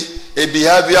just be a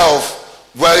behavior of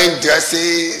wearing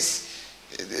dresses,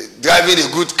 driving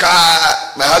a good car.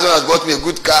 My husband has bought me a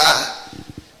good car.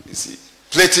 You see,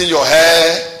 plaiting your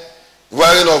hair,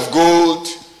 wearing of gold,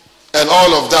 and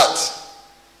all of that.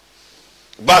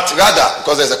 But rather,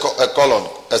 because there's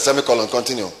a semicolon,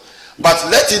 continue. But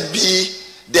let it be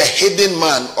the hidden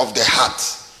man of the heart,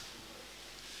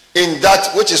 in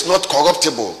that which is not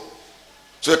corruptible.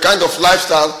 So a kind of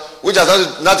lifestyle which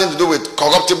has nothing to do with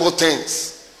corruptible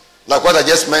things, like what I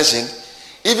just mentioned.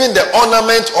 Even the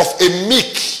ornament of a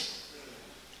meek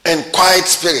and quiet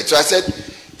spirit. So I said,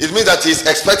 it means that he's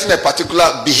expecting a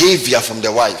particular behavior from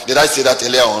the wife. Did I say that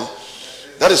earlier on?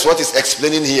 That is what he's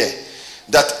explaining here.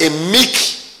 That a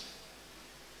meek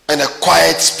and a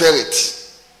quiet spirit.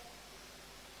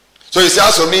 So he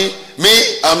says, so me,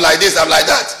 I'm like this, I'm like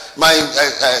that. My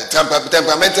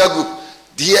temperamental group.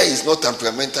 Here is not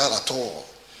temperamental at all.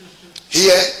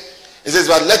 Here, it says,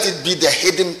 but let it be the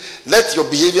hidden, let your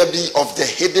behavior be of the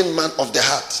hidden man of the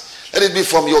heart. Let it be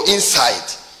from your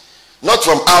inside. Not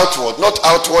from outward, not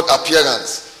outward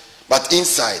appearance, but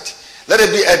inside. Let it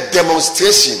be a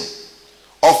demonstration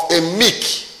of a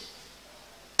meek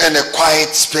and a quiet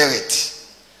spirit.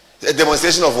 A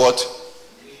demonstration of what?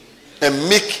 A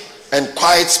meek and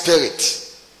quiet spirit.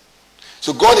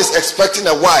 So God is expecting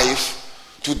a wife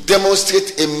to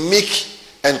demonstrate a meek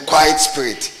and quiet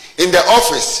spirit. In the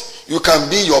office, you can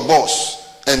be your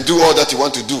boss and do all that you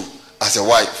want to do as a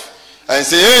wife. And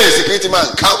say, hey, security man,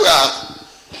 come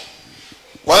here.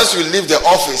 Once you leave the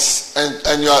office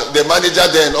and you are the manager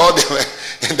there and all the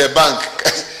in the bank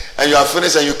and you are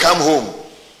finished and you come home,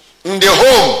 in the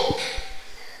home,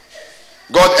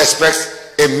 God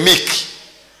expects a meek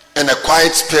and a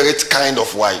quiet spirit kind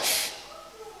of wife.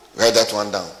 Write that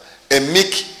one down. A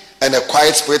meek and a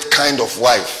quiet spirit kind of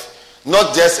wife.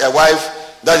 Not just a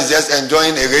wife that is just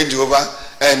enjoying a Range Rover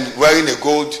and wearing a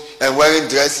gold and wearing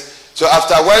dress. So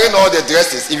after wearing all the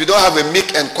dresses, if you don't have a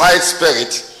meek and quiet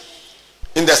spirit,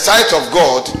 in the sight of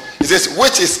God, it says,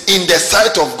 which is in the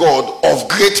sight of God of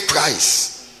great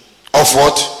price. Of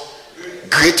what?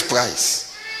 Great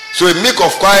price. So a meek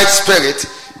of quiet spirit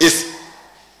is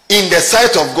in the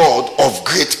sight of God of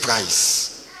great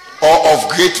price or of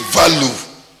great value.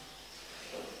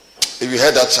 If you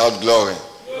heard that, shout glory.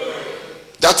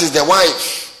 That is the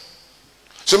wife.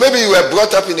 So maybe you were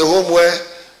brought up in a home where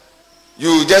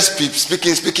you just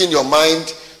speaking your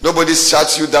mind. Nobody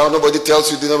shuts you down. Nobody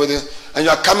tells you nobody, and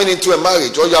you are coming into a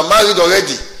marriage, or you are married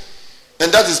already,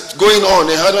 and that is going on.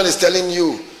 And husband is telling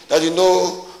you that, you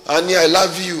know, Annie, I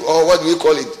love you, or what do we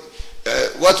call it?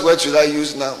 What word should I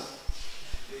use now?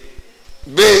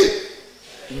 Babe,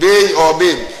 or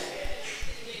babe?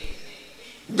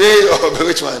 Babe or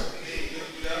which one?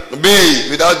 Babe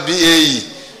without B-A-E.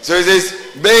 So he says,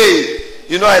 babe,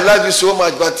 you know I love you so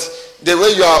much, but the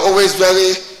way you are always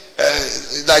very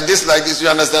like this, you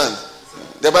understand?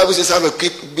 The Bible says have a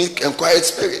quick, big and quiet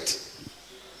spirit.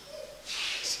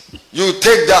 You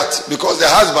take that because the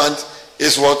husband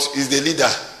is what? Is the leader.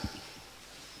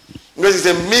 Because it's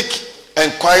a meek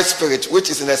and quiet spirit which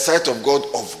is in the sight of God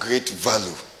of great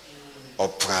value or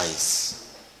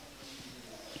price.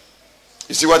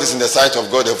 You see what is in the sight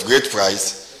of God of great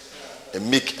price? A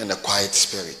meek and a quiet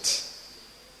spirit.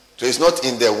 So it's not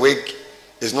in the wig,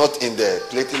 it's not in the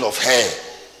plaiting of hair.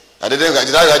 Did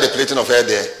I write the plaiting of hair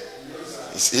there?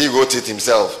 He wrote it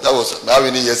himself. That was how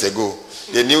many years ago.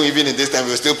 They knew even in this time we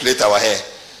will still plait our hair.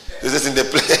 This is in the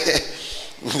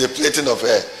plaiting of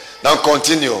hair. Now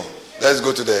continue. Let's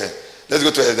go to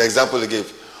the example he gave.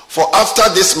 For after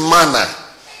this manner,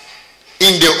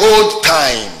 in the old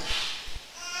time,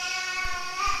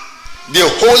 the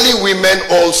holy women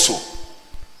also.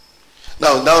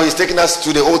 Now he's taking us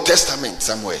to the Old Testament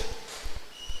somewhere.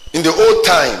 In the old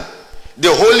time, the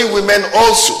holy women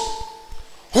also,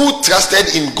 who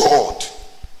trusted in God,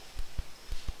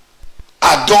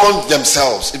 adorned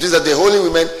themselves. It is that the holy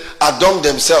women adorned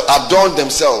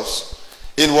themselves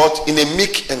in what? In a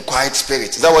meek and quiet spirit.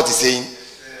 Is that what he's saying?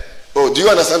 Oh, do you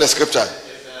understand the scripture?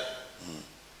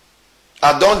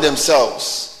 Adorned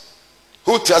themselves.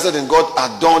 Who trusted in God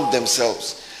adorned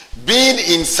themselves, being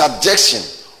in subjection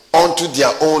unto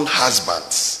their own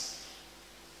husbands.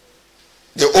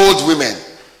 The old women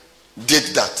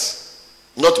did that,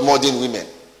 not modern women.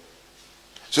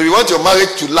 So if you want your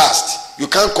marriage to last, you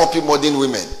can't copy modern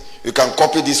women. You can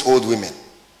copy these old women.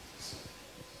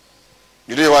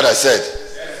 You know what I said?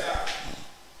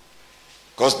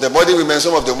 Because the modern women,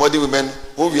 some of the modern women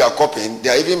whom we are copying, they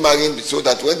are even marrying so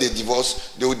that when they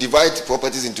divorce, they will divide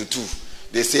properties into two.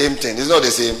 The same thing. It's not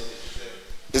the same.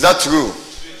 Is that true?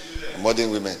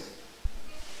 Modern women.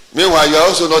 Meanwhile, you are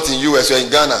also not in US, you are in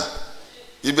Ghana.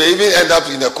 You may even end up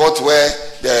in a court where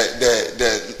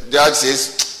the judge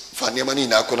says, and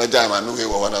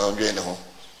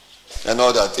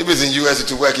all that. If it's in US,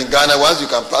 it will work. In Ghana, once you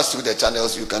can pass through the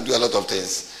channels, you can do a lot of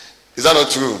things. Is that not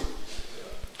true?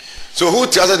 So who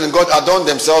trusted in God adorned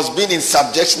themselves, being in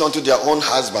subjection unto their own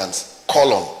husbands.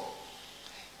 Colon.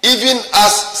 Even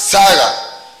as Sarah,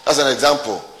 as an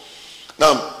example.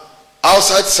 Now,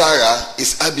 outside Sarah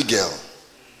is Abigail.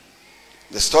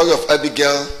 The story of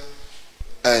Abigail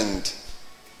and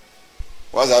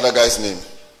what's the other guy's name?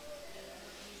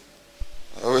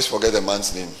 I always forget the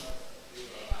man's name.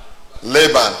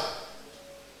 Laban.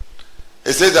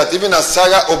 It says that even as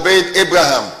Sarah obeyed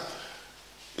Abraham,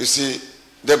 you see,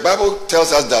 the Bible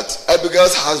tells us that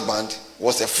Abigail's husband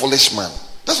was a foolish man.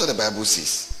 That's what the Bible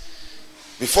says.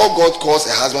 Before God calls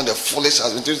a husband a foolish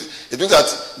husband, it means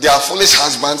that there are foolish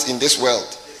husbands in this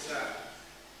world.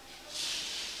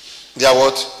 They are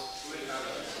what?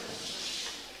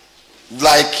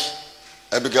 Like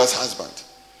Abigail's husband.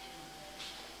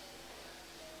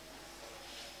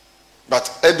 But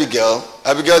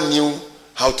Abigail knew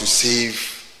how to save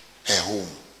her home.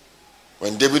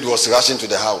 When David was rushing to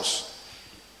the house,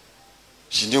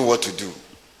 she knew what to do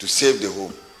to save the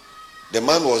home. The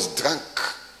man was drunk.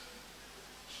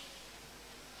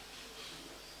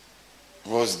 He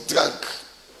was drunk.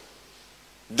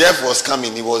 Death was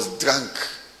coming. He was drunk.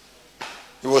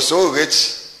 He was so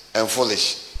rich and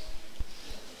foolish.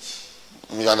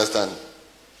 You understand?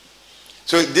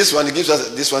 So this one, it gives us,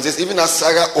 this one says, even as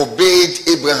Sarah obeyed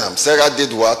Abraham. Sarah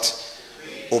did what?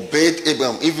 Obeyed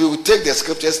Abraham. If you take the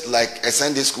scriptures like a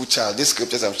Sunday school child, these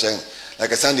scriptures I'm sharing,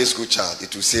 like a Sunday school child,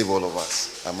 it will save all of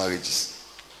us, our marriages.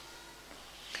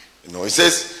 You know, it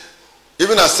says,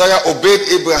 even as Sarah obeyed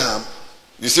Abraham,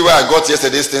 you see where I got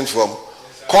yesterday's thing from?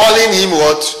 Calling him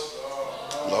what?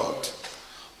 Lord.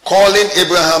 Calling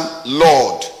Abraham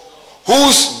Lord,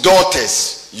 whose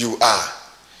daughters you are.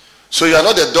 So you are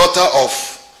not the daughter of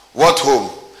what home?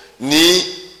 Ni,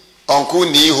 uncle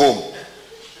ni home.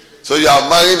 So you are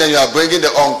married and you are bringing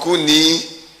the uncle ni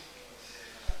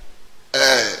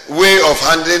way of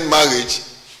handling marriage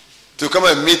to come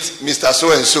and meet Mr.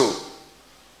 So and so.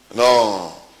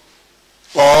 No.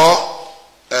 Or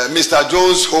Mr.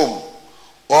 Jones' home.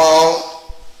 Or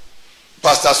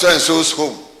Pastor so-and-so's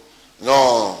home.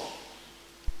 No.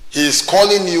 He is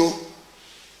calling you.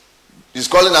 He's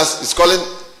calling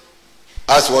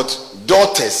us what?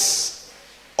 Daughters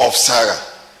of Sarah.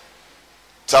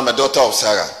 So I'm a daughter of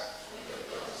Sarah.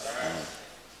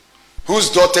 Whose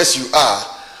daughters you are,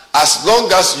 as long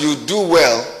as you do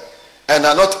well and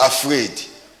are not afraid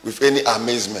with any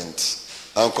amazement.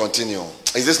 I'll continue.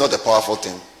 Is this not a powerful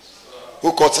thing?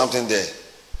 Who caught something there?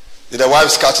 Did the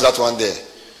wives catch that one there?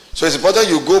 So it's important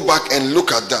you go back and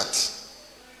look at that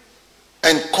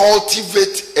and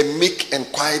cultivate a meek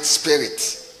and quiet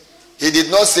spirit. He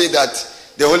did not say that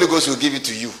the Holy Ghost will give it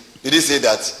to you. Did he say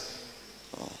that?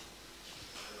 Oh.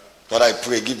 But I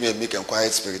pray, give me a meek and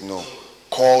quiet spirit. No.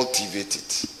 Cultivate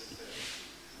it.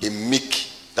 A meek,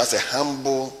 that's a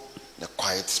humble and a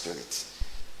quiet spirit.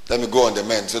 Let me go on the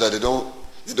men so that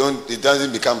it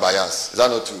doesn't become biased. Is that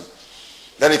not true?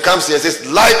 Then it comes here, it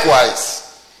says,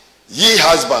 likewise, ye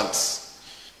husbands,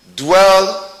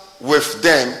 dwell with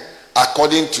them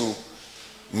according to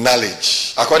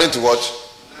knowledge. According to what?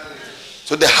 Knowledge.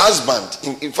 So the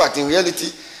husband, in fact, in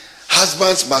reality,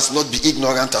 husbands must not be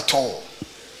ignorant at all.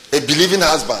 A believing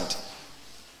husband.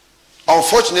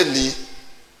 Unfortunately,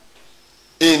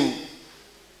 in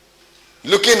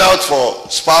looking out for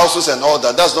spouses and all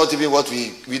that, that's not even what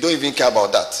we don't even care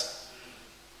about that.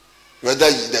 Whether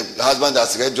the husband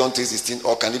has read John 3:16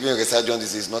 or can even recite John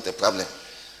 3:16 is not a problem.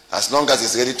 As long as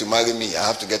he's ready to marry me, I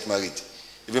have to get married.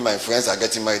 Even my friends are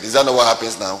getting married. Is that not what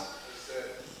happens now?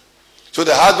 So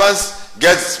the husband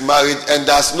gets married and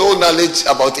there's no knowledge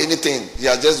about anything. He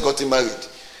has just gotten married.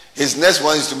 His next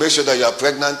one is to make sure that you are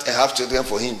pregnant and have children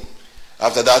for him.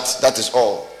 After that, that is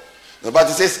all. But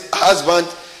it says, husband,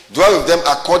 dwell with them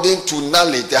according to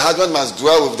knowledge. The husband must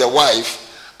dwell with the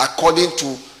wife according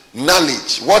to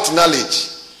knowledge. What knowledge?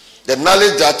 The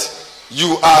knowledge that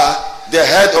you are the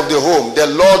head of the home, the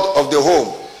Lord of the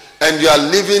home, and you are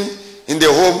living in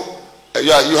the home.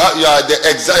 You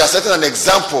are setting an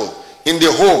example in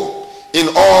the home, in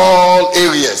all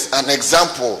areas. An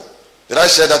example. Did I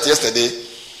share that yesterday?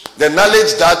 The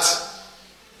knowledge that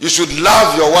you should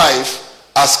love your wife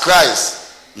as Christ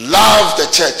loved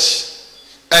the church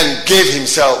and gave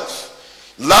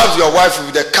himself. Love your wife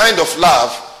with the kind of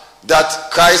love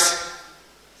that Christ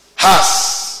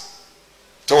has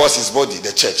towards his body,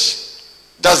 the church.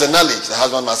 That's the knowledge the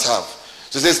husband must have.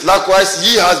 So it says, likewise,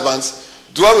 ye husbands,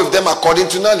 dwell with them according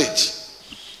to knowledge,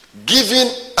 giving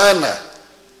honor.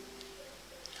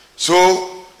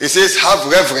 So it says, have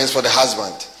reverence for the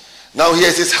husband. Now here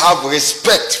it says, have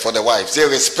respect for the wife. Say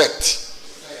respect.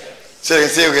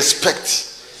 Say respect.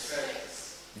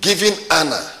 Giving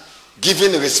honor,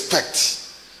 giving respect,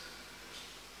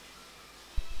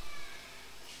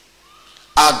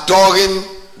 adoring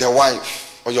the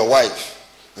wife or your wife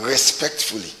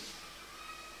respectfully.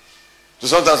 So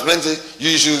sometimes men say,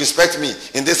 you should respect me.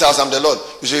 In this house, I'm the Lord.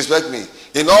 You should respect me.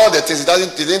 In all the things,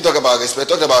 it didn't talk about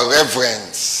respect. It talked about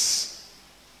reverence.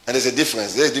 And there's a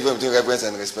difference. There's a difference between reverence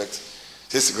and respect.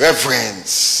 It says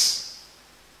reverence.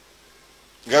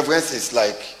 Reverence is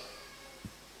like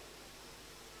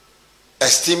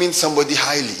esteeming somebody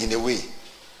highly in a way.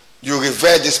 You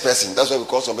revere this person. That's why we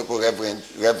call some people reverend.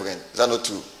 Is that not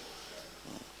true?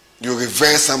 You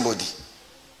revere somebody.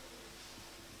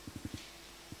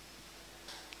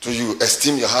 So you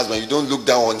esteem your husband. You don't look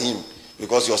down on him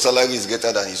because your salary is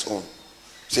greater than his own.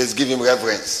 So it's give him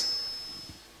reverence.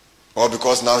 Or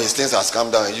because now his things has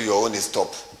come down and your own is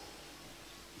top.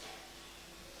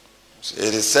 So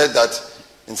it is said that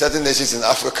in certain nations in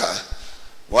Africa,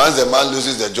 once a man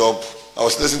loses the job, I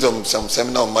was listening to some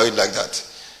seminar on marriage like that.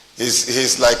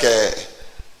 He's like a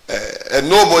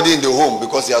nobody in the home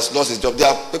because he has lost his job. There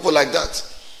are people like that.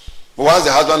 But once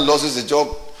the husband loses the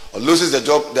job, or loses the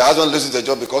job, the husband loses the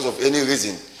job because of any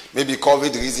reason, maybe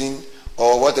COVID reason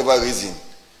or whatever reason,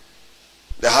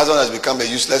 the husband has become a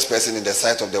useless person in the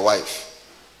sight of the wife.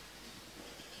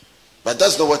 But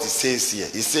that's not what it says here.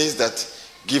 It says that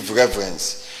give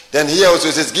reverence. Then here also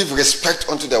it says give respect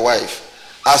unto the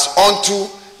wife as unto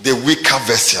the weaker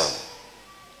vessel.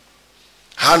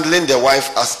 Handling the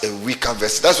wife as a weaker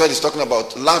vessel. That's why he's talking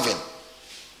about loving.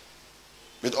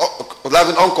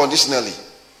 Loving unconditionally.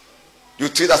 You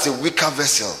treat as a weaker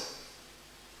vessel.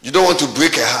 You don't want to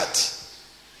break her heart.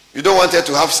 You don't want her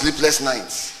to have sleepless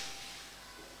nights.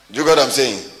 Do you get what I'm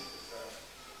saying?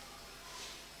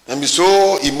 And be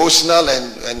so emotional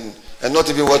and not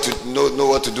even know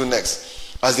what to do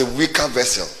next. As a weaker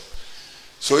vessel.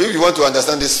 So if you want to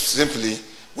understand this simply,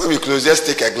 when we close, just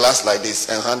take a glass like this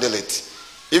and handle it.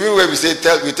 Even when we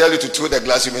tell you to throw the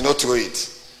glass, you may not throw it.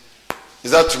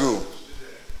 Is that true?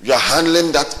 You are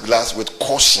handling that glass with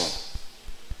caution.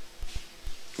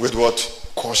 With what?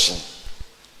 Caution.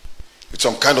 With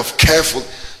some kind of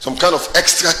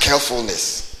extra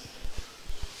carefulness.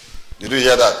 Did you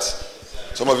hear that?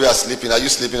 Some of you are sleeping. Are you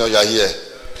sleeping or you are here?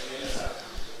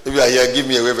 If you are here, give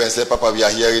me a wave and say, Papa, we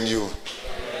are hearing you.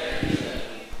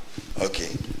 Okay.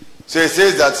 So it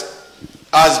says that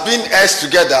as being heirs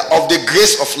together of the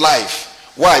grace of life.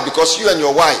 Why? Because you and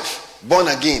your wife, born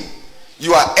again,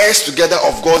 you are heirs together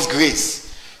of God's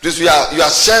grace. Because you are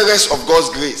sharers of God's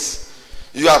grace.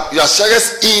 You are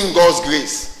sharers in God's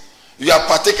grace. You are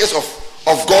partakers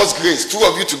of God's grace. Two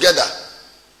of you together.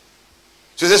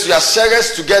 So it says you are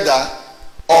sharers together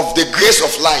of the grace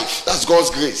of life. That's God's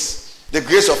grace. The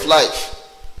grace of life.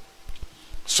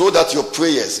 So that your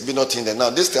prayers be not hindered. Now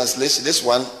this translation, this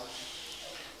one,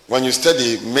 when you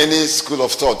study many school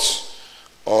of thought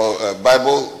or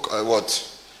Bible,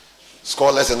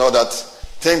 scholars and all that,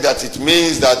 think that it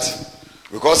means that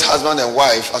because husband and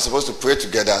wife are supposed to pray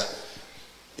together,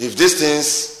 if these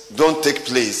things don't take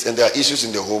place and there are issues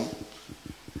in the home,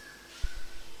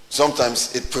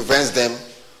 sometimes it prevents them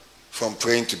from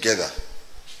praying together.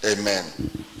 Amen.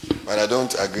 But I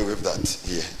don't agree with that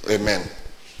here. Amen.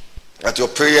 That your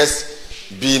prayers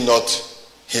be not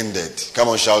hindered. Come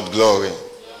on, shout glory.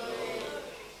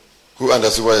 Who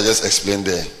understood what I just explained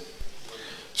there?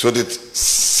 So that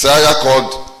Sarah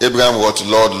called Abraham what?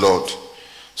 Lord, Lord.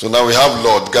 So now we have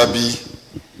Lord Gabi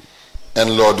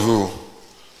and Lord who?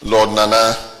 Lord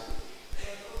Nana,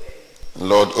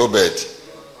 Lord Obed,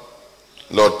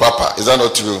 Lord Papa. Is that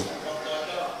not true?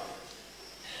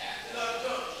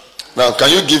 Now can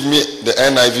you give me the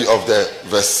NIV of the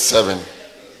verse 7?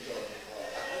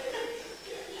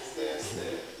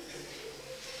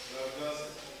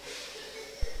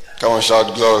 Come on,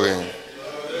 shout glory.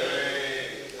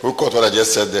 Who caught what I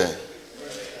just said there?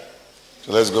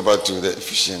 So let's go back to the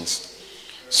Ephesians.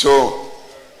 So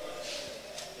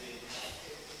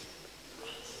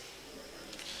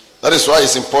that is why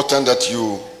it's important that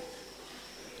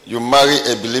you marry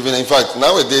a believer. In fact,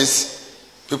 nowadays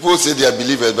people say they are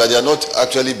believers, but they are not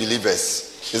actually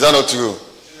believers. Is that not true?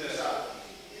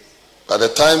 By the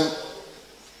time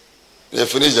they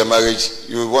finish their marriage,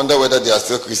 you wonder whether they are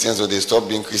still Christians or they stop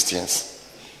being Christians.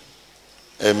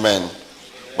 Amen.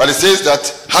 But it says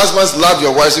that husbands love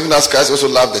your wives even as Christ also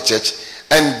loved the church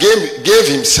and gave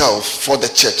himself for the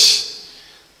church,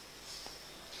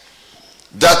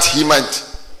 that he might.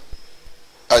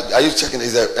 Are you checking?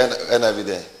 Is there NIV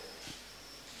there?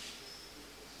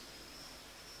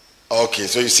 Okay,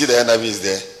 so you see the NIV is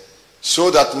there.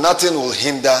 So that nothing will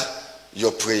hinder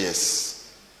your prayers.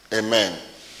 Amen.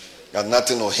 That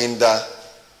nothing will hinder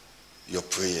your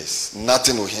prayers.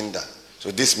 Nothing will hinder.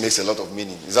 So this makes a lot of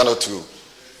meaning. Is that not true?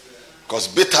 Because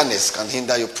bitterness can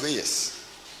hinder your prayers.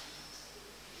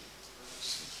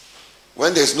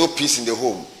 When there's no peace in the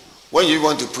home, when you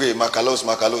want to pray, makalos,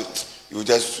 you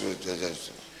just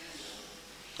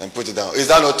and put it down. Is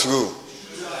that not true?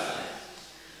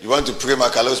 You want to pray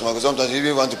makalos, sometimes you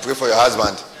even want to pray for your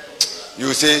husband.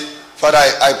 You say, Father,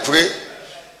 I pray.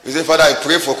 You say, Father, I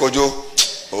pray for Kojo.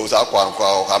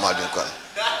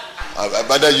 I'd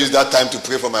better use that time to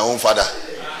pray for my own father.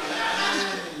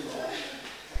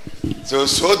 So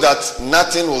that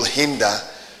nothing will hinder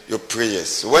your prayers.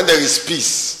 So when there is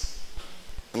peace,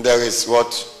 and there is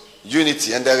what?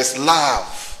 Unity, and there is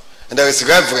love, and there is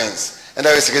reverence, and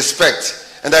there is respect,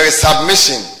 and there is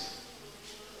submission,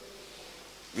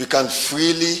 we can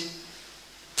freely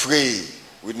pray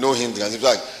with no hindrance. In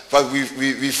fact,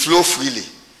 we flow freely.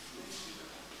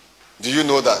 Do you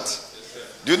know that?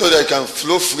 Do you know that you can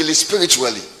flow freely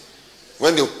spiritually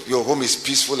when your home is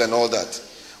peaceful and all that?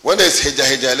 When there is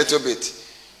heja a little bit,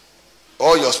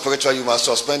 all your spiritual, you must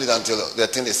suspend it until the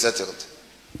thing is settled.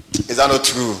 Is that not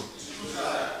true?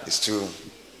 It's true.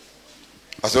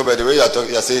 So by the way you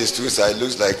are saying it's true, so it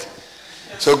looks like.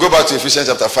 So go back to Ephesians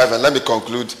chapter 5 and let me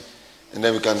conclude, and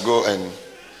then we can go and.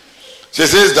 So it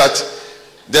says that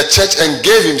the church and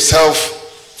gave himself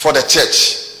for the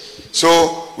church.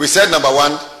 So we said number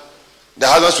 1, the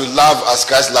husband should love as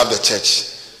Christ loved the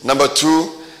church. Number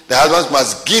 2, the husband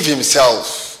must give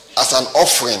himself as an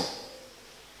offering,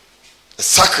 a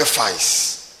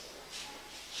sacrifice.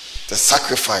 The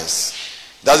sacrifice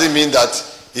doesn't mean that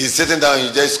he's sitting down and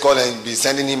you just call and be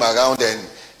sending him around, and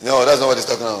no, that's not what he's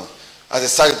talking about. As a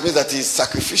sacrifice, it means that he's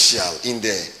sacrificial in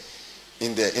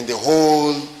the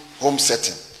whole home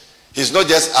setting. He's not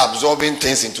just absorbing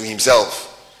things into himself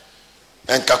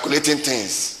and calculating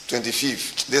things.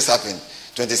 25th, this happened.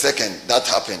 22nd, that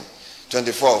happened.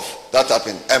 24th, that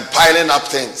happened. And piling up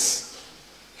things.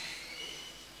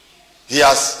 He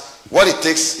has what it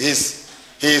takes. His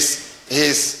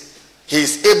he's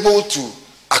able to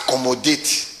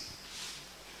accommodate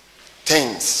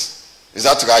things. Is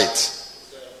that right?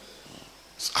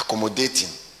 It's accommodating.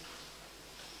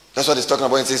 That's what he's talking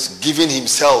about. He says giving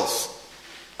himself.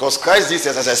 Because Christ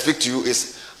Jesus, as I speak to you,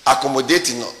 is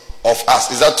accommodating of us.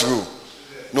 Is that true?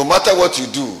 No matter what you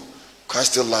do,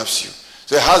 Christ still loves you.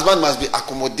 So a husband must be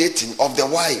accommodating of the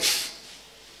wife.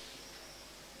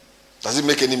 Does it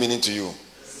make any meaning to you?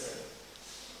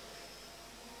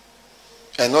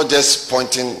 And not just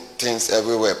pointing things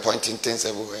everywhere.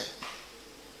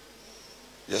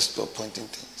 Just stop pointing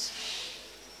things.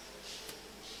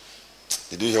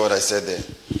 Did you hear what I said there?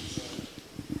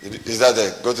 Is that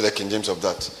there? Go to the King James of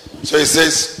that. So it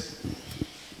says,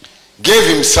 gave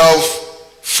himself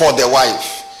for the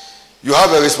wife. You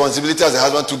have a responsibility as a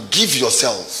husband to give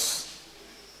yourself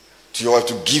to your wife,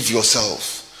 to give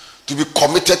yourself, to be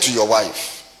committed to your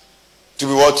wife. To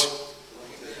be what?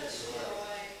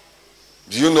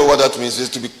 Do you know what that means? It's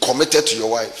to be committed to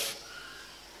your wife.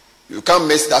 You can't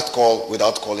miss that call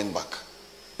without calling back.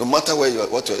 No matter where you are.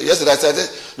 Yesterday I said,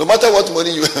 no matter what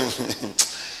money you have,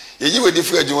 you with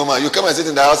different woman, you come and sit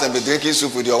in the house and be drinking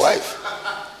soup with your wife.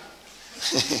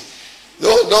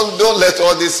 Don't let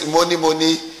all this money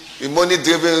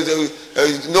driven.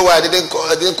 No, I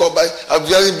didn't call back. I'm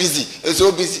very busy. I'm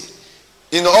so busy.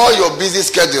 In all your busy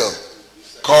schedule,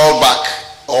 call back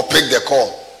or pick the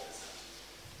call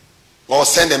or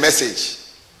send a message.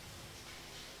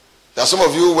 There are some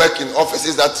of you who work in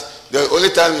offices that the only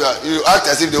time you act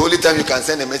as if the only time you can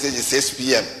send a message is 6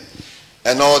 p.m.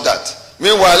 and all that.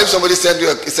 Meanwhile, if somebody sends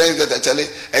that actually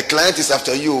a client is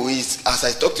after you, as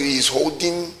I talk to you, he's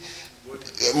holding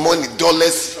money,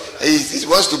 dollars. He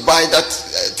wants to buy that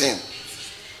thing.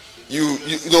 You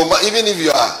know, even if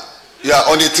you are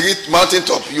on a tree, mountain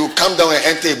top, you come down and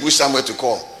enter a bush somewhere to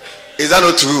call. Is that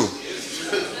not true?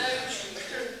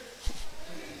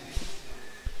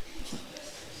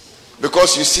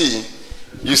 Because you see,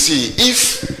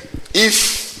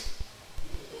 if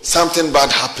something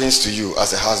bad happens to you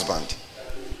as a husband,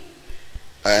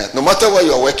 no matter where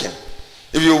you are working,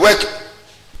 if you work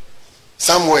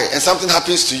somewhere and something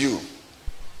happens to you,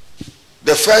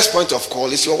 the first point of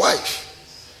call is your wife.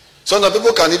 Some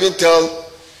people can even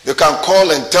they can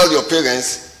call and tell your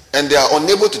parents, and they are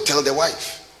unable to tell their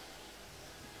wife.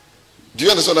 Do you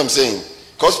understand what I'm saying?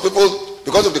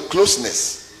 Because of the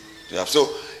closeness you have. So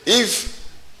if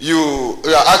you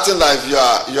are acting like you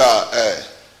are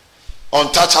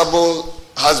untouchable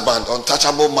husband,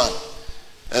 untouchable man,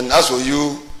 and as for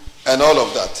you and all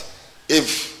of that,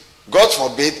 if God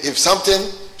forbid, if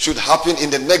something should happen in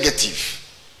the negative,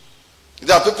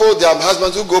 there are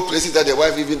husbands who go places that their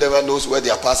wife even never knows where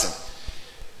they are passing.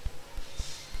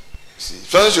 See,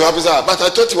 something should happen, but I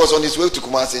thought he was on his way to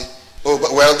Kumasi. Oh,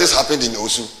 but well, this happened in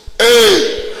Osu.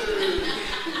 Hey!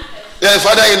 Yeah,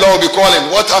 father-in-law will be calling.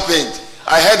 What happened?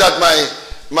 I heard that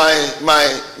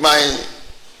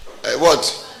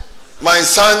my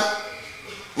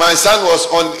son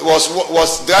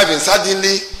was driving.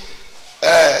 Suddenly,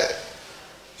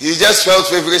 he just felt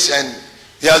feverish and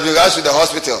he has been rushed to the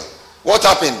hospital. What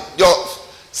happened? Your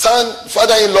son,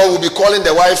 father-in-law will be calling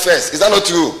the wife first. Is that not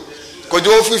true?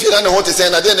 Because you don't know what to say.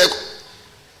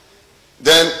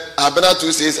 Then Abena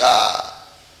too says,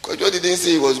 Kojo didn't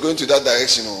say he was going to that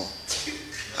direction.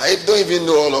 I don't even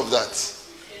know all of that.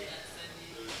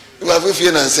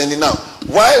 Now,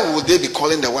 why would they be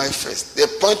calling the wife first? The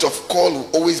point of call will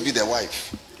always be the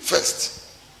wife first.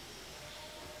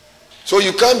 So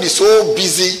you can't be so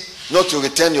busy not to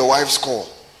return your wife's call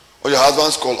or your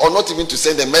husband's call, or not even to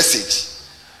send a message.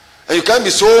 And you can't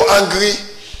be so angry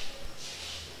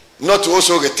not to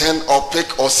also return or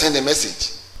pick or send a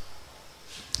message.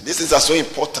 These things are so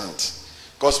important.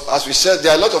 Because as we said,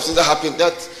 there are a lot of things that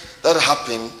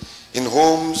happen in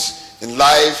homes, in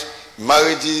life,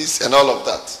 marriages, and all of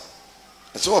that.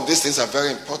 And some of these things are very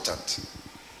important.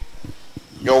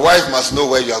 Your wife must know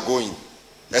where you are going,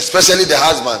 especially the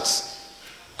husbands,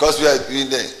 because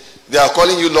they are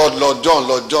calling you Lord John.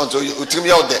 So you trim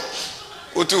me out there.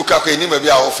 Utu kakweni maybe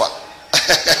a offer.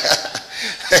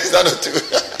 Is that not true?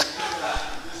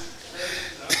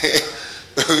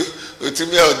 Utu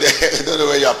me out there. You don't know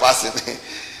where you are passing.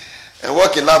 And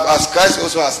walk in love as Christ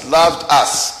also has loved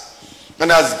us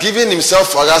and has given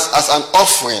himself for us as an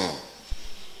offering.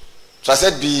 So I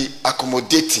said, be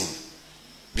accommodating,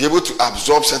 be able to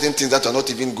absorb certain things that are not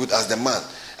even good as the man,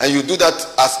 and you do that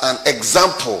as an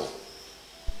example,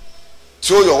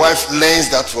 so your wife learns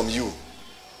that from you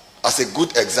as a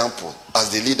good example, as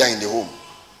the leader in the home.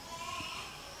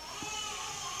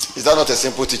 Is that not a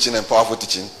simple teaching and powerful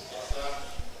teaching?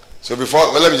 So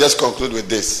let me just conclude with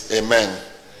this. Amen.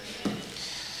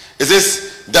 It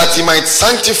says that he might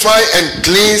sanctify and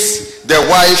cleanse the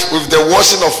wife with the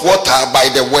washing of water by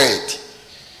the word.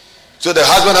 So the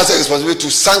husband has a responsibility to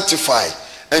sanctify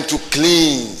and to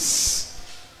cleanse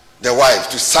the wife,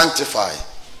 to sanctify,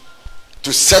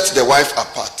 to set the wife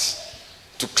apart,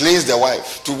 to cleanse the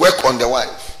wife, to work on the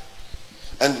wife.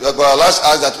 And God asked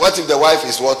us that what if the wife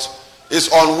is what? Is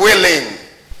unwilling.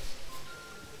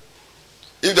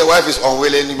 If the wife is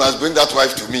unwilling, you must bring that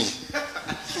wife to me.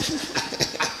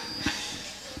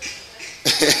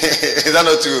 Is that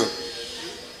not true?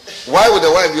 Why would the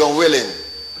wife be unwilling?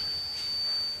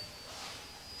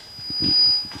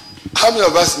 How many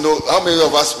of us know, how many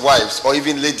of us wives or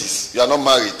even ladies, you are not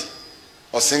married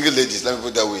or single ladies, let me put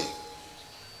it that way.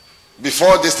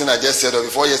 Before this thing I just said or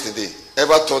before yesterday,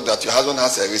 ever thought that your husband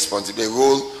has a responsibility, a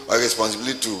role or a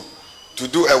responsibility to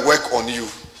do a work on you?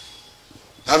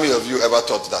 How many of you ever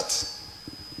thought that?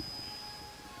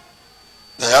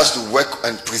 That he has to work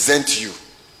and present you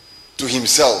to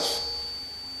himself.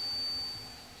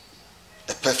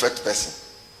 A perfect person.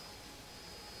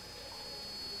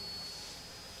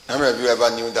 How many of you ever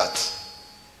knew that?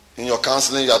 In your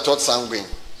counseling, you are taught sanguine.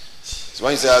 So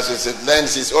when you say, then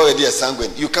she's already a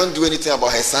sanguine. You can't do anything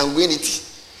about her sanguinity.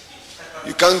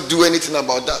 You can't do anything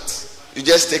about that. You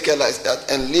just take her like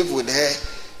that and live with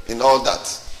her in all that.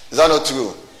 Is that not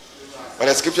true? But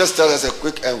the scriptures tell us a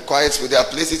quick and quiet spirit. There are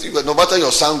places, no matter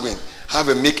your sanguine, have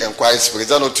a meek and quiet spirit. Is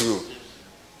that not true?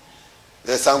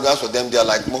 The sanguines for them, they are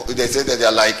like, they say that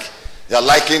they are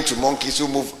likened to monkeys who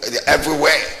move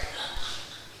everywhere.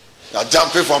 They are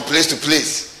jumping from place to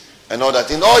place and all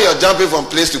that. In all your jumping from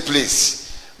place to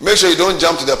place, make sure you don't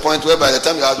jump to the point where by the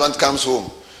time your husband comes home,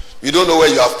 you don't know where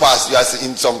you have passed. You are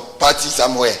in some party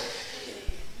somewhere.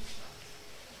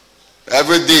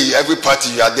 Every day, every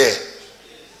party, you are there.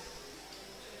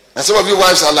 And some of you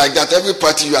wives are like that. Every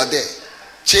party, you are there.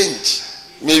 Change.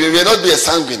 Maybe may not be a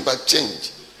sanguine, but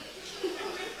change.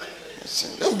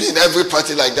 Don't be in every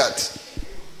party like that.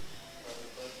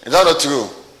 Is that not true?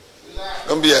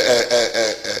 Don't be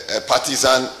a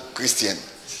partisan Christian.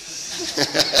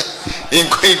 in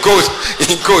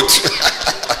quote.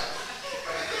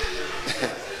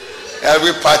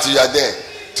 Every party you are there.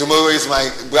 Tomorrow is my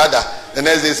brother. The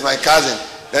next day is my cousin.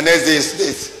 The next day is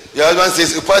this. Your husband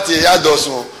says, party,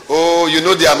 oh, you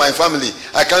know they are my family.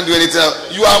 I can't do anything.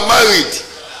 You are married.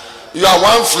 You are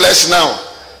one flesh now.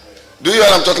 Do you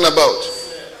know what I'm talking about?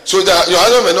 So that your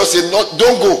husband may not say,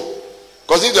 don't go.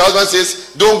 Because if the husband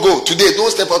says, don't go today,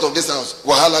 don't step out of this house,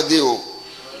 wahala deo.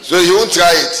 So he won't try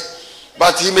it.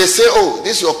 But he may say, oh,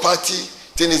 this your party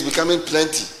thing is becoming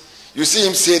plenty. You see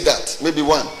him say that, maybe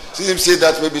one. See him say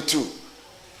that, maybe two.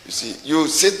 You see, you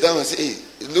sit down and say, hey,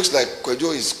 it looks like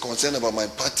Kwejo is concerned about my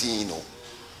party, you know.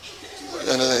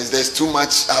 There's too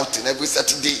much out in every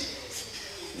Saturday.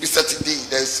 Every Saturday,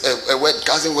 there's a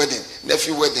cousin wedding,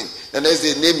 nephew wedding. The next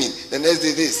day, naming. The next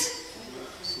day, this.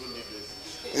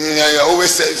 I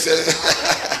always say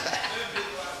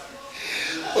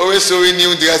always showing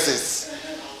new dresses.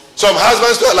 Some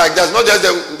husbands are like that, not just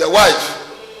the wife.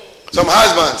 Some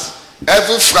husbands,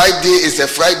 every Friday is a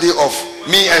Friday of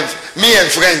me and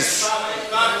friends.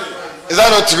 Is that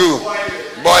not true?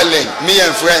 Boiling, me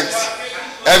and friends.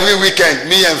 Every weekend,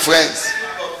 me and friends.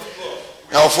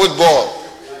 Now football.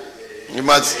 You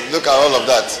must look at all of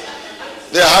that.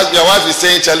 Your wife is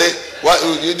saying, Charlie,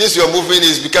 this your movement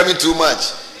is becoming too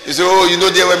much. You say, oh, you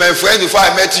know, they were my friends before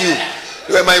I met you.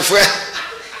 They were my friends.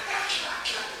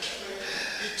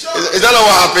 Is that not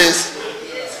what happens?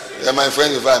 They were my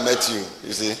friends before I met you,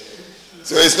 you see.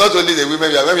 So it's not only the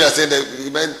women. When we are saying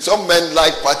that men, some men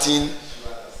like partying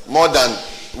more than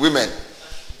women.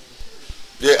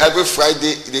 Every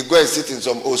Friday, they go and sit in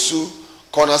some Osu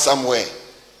corner somewhere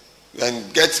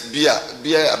and get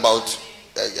beer about,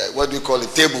 what do you call it,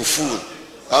 table, food,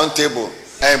 round table,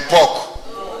 and pork.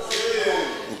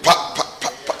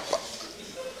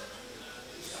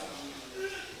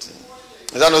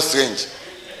 Is that not strange?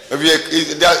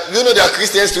 You know there are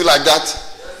Christians too like that.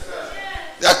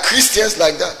 There are Christians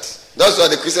like that. That's why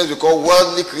the Christians we call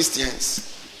worldly Christians.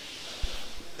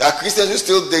 There are Christians who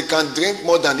still they can drink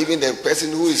more than even the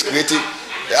person who is creating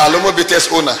the Alomo Bitters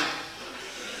owner.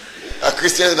 There are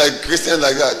Christians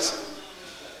like that.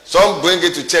 Some bring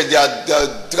it to church. They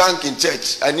are drunk in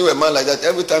church. I knew a man like that.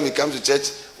 Every time he comes to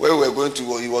church, where we were going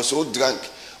to, he was so drunk.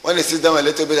 When he sits down a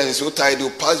little bit and he's so tired, he'll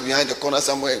pass behind the corner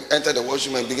somewhere, enter the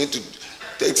washroom and begin to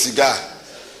take cigar.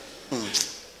 You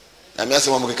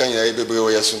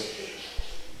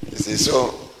see,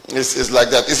 so it's like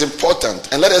that. It's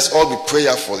important. And let us all be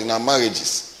prayerful in our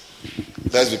marriages.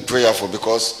 Let's be prayerful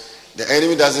because the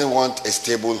enemy doesn't want a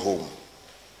stable home.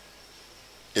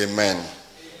 Amen.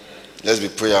 Let's be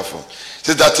prayerful. It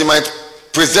says that he might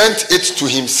present it to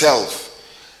himself,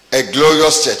 a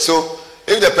glorious church. So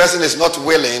if the person is not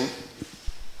willing,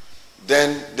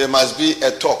 then there must be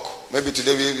a talk. Maybe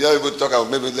today we are able to talk about,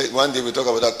 maybe one day we talk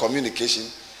about that communication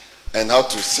and how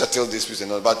to settle disputes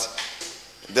and all. But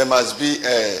there must be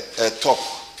a talk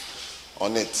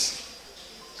on it.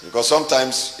 Because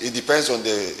sometimes it depends on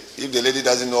if the lady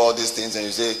doesn't know all these things and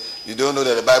you say, you don't know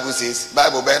that the Bible says,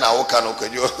 Bible ben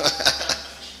you.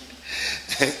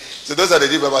 So those are the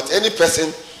different. But any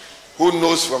person who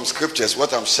knows from scriptures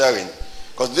what I'm sharing,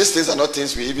 because these things are not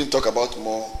things we even talk about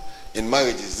more in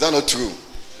marriages. Is that not true?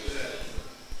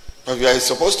 But we are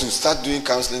supposed to start doing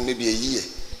counseling maybe a year.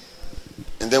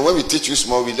 And then when we teach you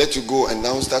small, we let you go and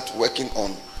now start working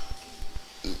on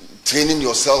training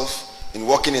yourself in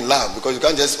walking in love, because you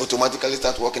can't just automatically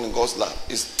start walking in God's love.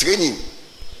 It's training.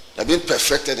 You're being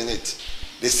perfected in it.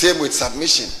 The same with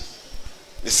submission.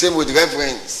 The same with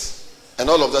reverence and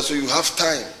all of that. So you have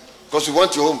time because you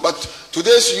want your home. But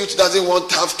today's youth doesn't want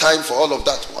to have time for all of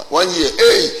that. 1 year.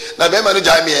 Hey, is that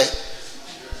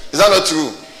not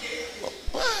true?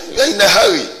 You're in a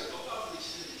hurry.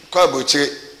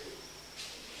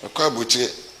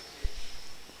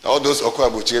 All those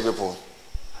Okwabuchire people.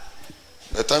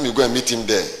 By the time you go and meet him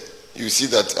there, you see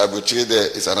that Abuchire there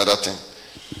is another thing.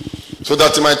 So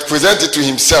that he might present it to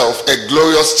himself, a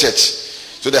glorious church.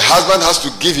 So the husband has to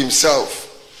give himself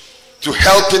to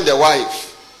helping the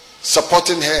wife,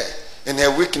 supporting her in her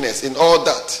weakness, in all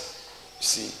that. You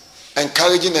see,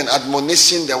 encouraging and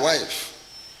admonishing the wife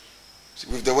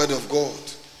with the word of God.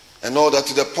 And all that,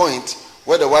 to the point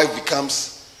where the wife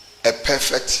becomes a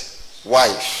perfect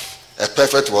wife. A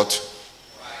perfect what?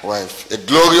 Wife. A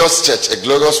glorious church, a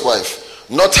glorious wife.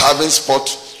 Not having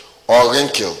spot or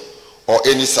wrinkle or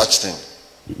any such thing.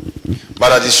 But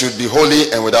that it should be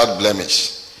holy and without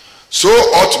blemish. So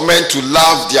ought men to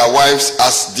love their wives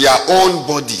as their own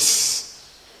bodies.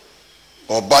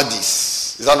 Or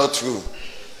bodies. Is that not true?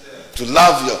 To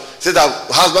love your... Say that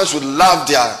husbands should love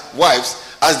their wives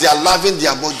as they are loving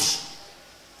their body.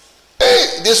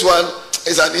 Hey, this one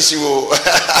is an issue.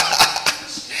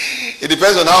 It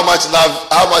depends on how much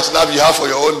love you have for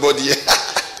your own body.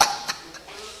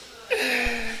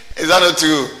 Is that not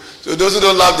true? So those who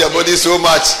don't love their body so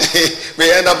much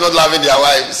may end up not loving their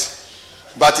wives.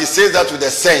 But he says that with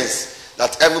the sense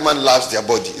that every man loves their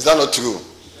body. Is that not true?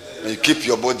 You keep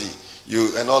your body,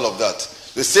 you and all of that.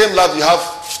 The same love you have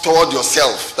toward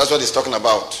yourself. That's what he's talking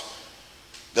about.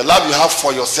 The love you have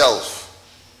for yourself.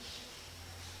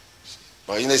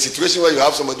 But in a situation where you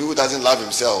have somebody who doesn't love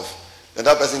himself, then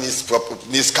that person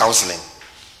needs counseling.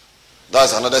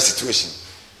 That's another situation.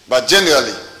 But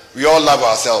generally, we all love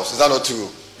ourselves. Is that not true?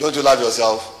 Don't you love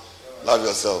yourself? Love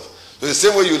yourself. So the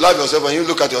same way you love yourself, when you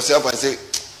look at yourself and say,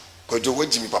 Kojo,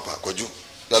 wait Jimmy Papa, Kojo.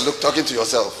 You're talking to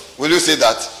yourself. Will you say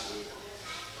that?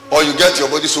 Or you get your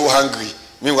body so hungry,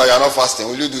 meanwhile you are not fasting.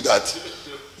 Will you do that?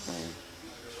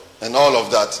 And all of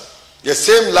that. The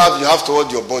same love you have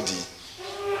toward your body,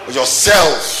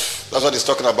 yourself, that's what he's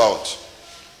talking about.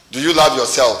 Do you love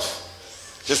yourself?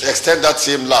 Just extend that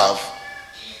same love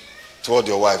toward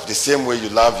your wife, the same way you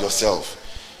love yourself.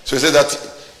 So he said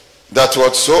that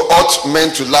what so ought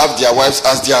men to love their wives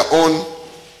as their own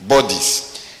bodies.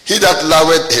 He that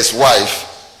loveth his wife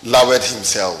loveth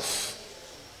himself.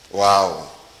 Wow.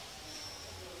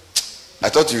 I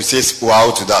thought you say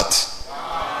wow to that.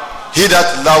 He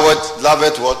that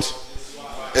loveth what?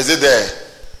 Is it there?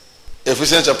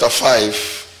 Ephesians chapter 5.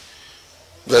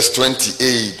 Verse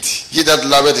 28. He that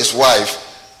loveth his wife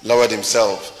loveth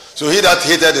himself. So he that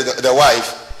hated the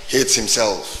wife hates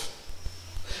himself.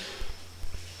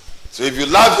 So if you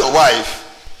love your wife,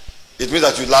 it means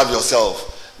that you love yourself.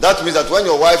 That means that when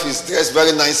your wife is dressed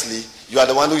very nicely, you are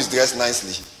the one who is dressed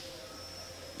nicely.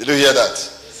 Did you hear that?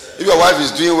 If your wife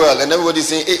is doing well and everybody is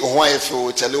saying, hey, and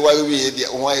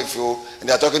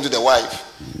they are talking to the wife,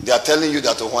 they are telling you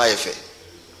that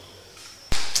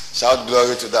shout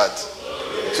glory to that.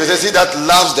 So it says, he that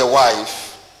loves the wife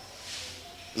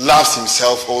loves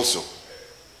himself also.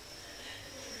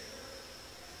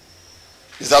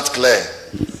 Is that clear?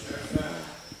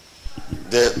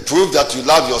 The proof that you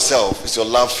love yourself is your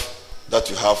love that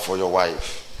you have for your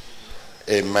wife.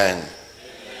 Amen.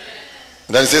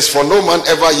 And then it says, for no man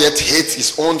ever yet hates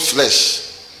his own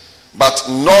flesh, but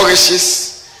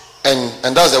nourishes,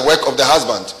 and that's the work of the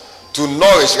husband, to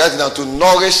nourish, write it down, to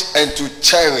nourish and to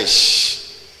cherish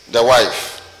the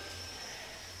wife.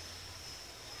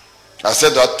 I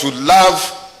said that to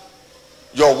love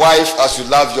your wife as you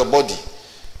love your body.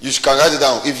 You can write it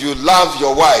down. If you love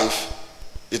your wife,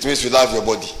 it means you love your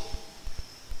body.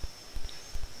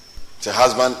 As a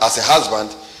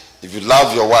husband, If you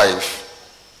love your wife,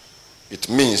 it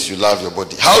means you love your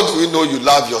body. How do we know you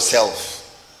love yourself?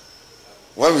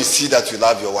 When we see that you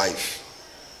love your wife.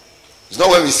 It's not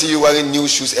when we see you wearing new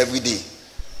shoes every day.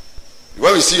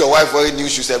 When we see your wife wearing new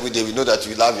shoes every day, we know that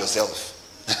you love yourself.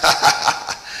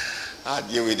 I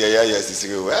deal with the yes, it's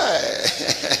real.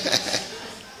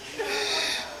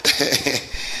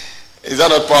 Is that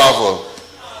not powerful?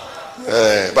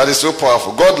 But it's so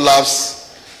powerful. God loves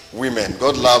women.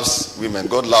 God loves women.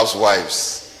 God loves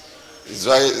wives. It's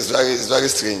very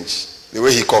strange the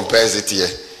way he compares it here.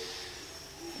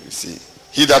 You see,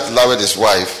 he that loveth his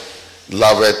wife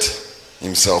loveth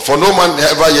himself. For no man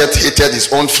ever yet hated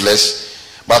his own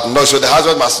flesh, but no. So the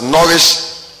husband must nourish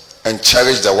and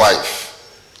cherish the wife.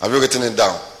 Have you written it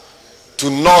down? To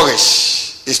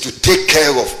nourish is to take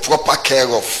care of, proper care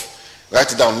of.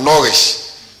 Write it down.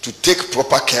 Nourish, to take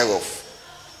proper care of.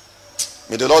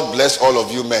 May the Lord bless all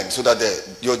of you men, so that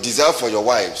your desire for your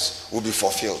wives will be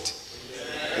fulfilled.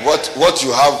 What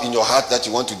you have in your heart that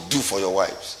you want to do for your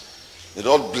wives, the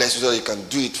Lord bless you so that you can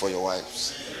do it for your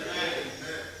wives.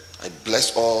 I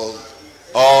bless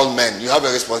all men. You have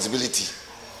a responsibility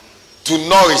to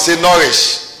nourish. Say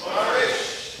nourish.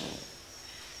 Nourish.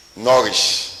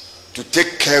 Nourish. To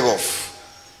take care of.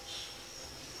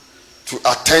 To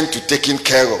attend to taking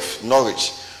care of.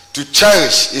 Nourish. To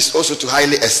cherish is also to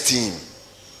highly esteem.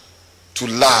 To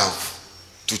love.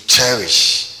 To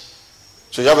cherish.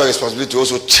 So you have a responsibility to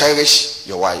also cherish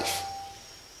your wife.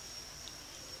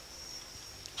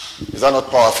 Is that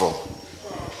not powerful?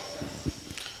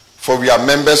 For we are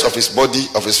members of his body,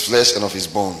 of his flesh, and of his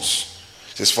bones.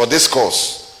 It says, for this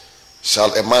cause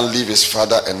shall a man leave his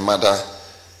father and mother,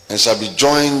 and shall be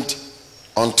joined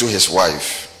unto his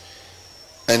wife.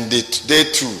 And they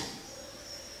two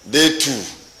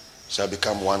shall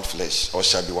become one flesh, or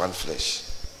shall be one flesh.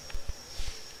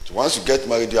 So once you get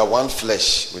married, you are one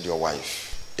flesh with your wife.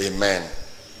 Amen.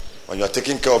 When you are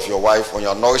taking care of your wife, when you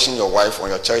are nourishing your wife,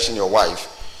 when you are cherishing your wife,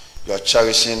 you are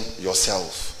cherishing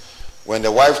yourself. When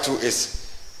the wife too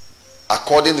is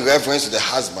according reverence to the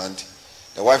husband,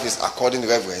 the wife is according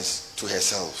reverence to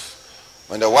herself.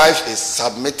 When the wife is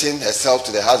submitting herself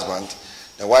to the husband,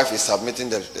 the wife is submitting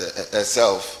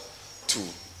herself to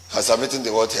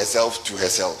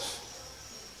herself.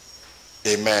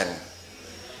 Amen.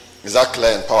 Is that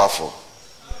clear and powerful?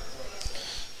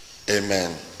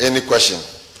 Amen. Any question?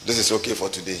 This is okay for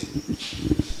today.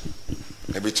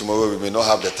 Maybe tomorrow we may not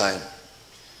have the time.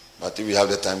 But if we have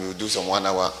the time, we will do some 1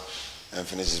 hour and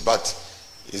finish it. But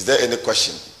is there any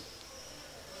question?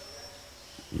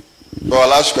 Our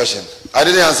last question. I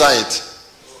didn't answer it.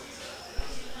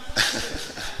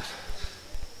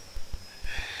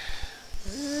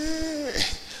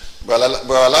 But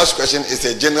our last question is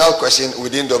a general question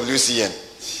within WCN.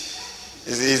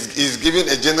 He's giving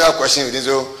a general question within,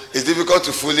 so it's difficult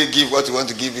to fully give what you want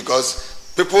to give because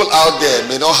people out there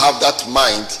may not have that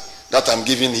mind that I'm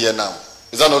giving here now.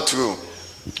 Is that not true?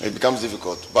 It becomes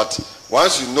difficult. But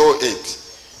once you know it,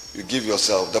 you give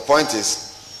yourself. The point is,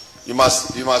 you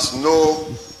must know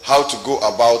how to go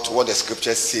about what the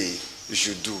scriptures say you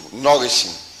should do.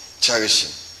 Nourishing,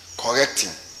 cherishing,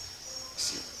 correcting.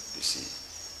 You see.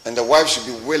 And the wife should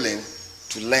be willing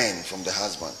to learn from the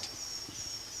husband.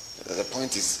 The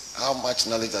point is, how much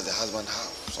knowledge does the husband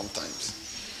have sometimes?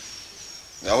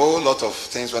 There are a whole lot of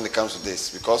things when it comes to this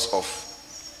because of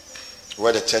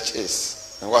where the church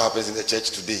is and what happens in the church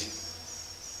today.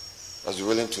 Must be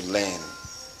willing to learn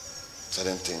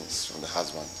certain things from the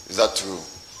husband. Is that true?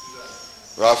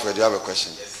 Alfred, do you have a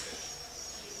question?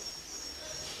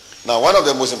 Now, one of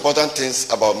the most important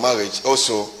things about marriage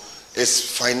also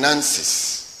is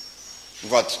finances.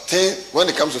 But when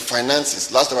it comes to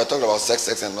finances, last time I talked about sex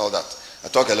and all that. I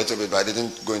talked a little bit, but I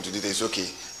didn't go into detail. It's okay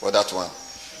for that one.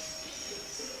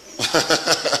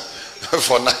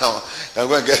 For now, I'm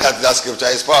going to get at that scripture.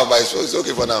 It's powerful, but it's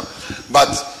okay for now. But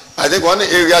I think one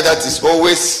area that is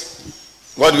always,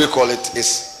 what do we call it,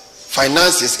 is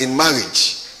finances in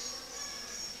marriage.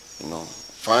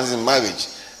 Finances in marriage.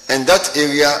 And that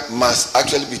area must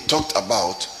actually be talked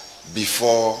about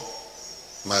before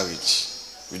marriage.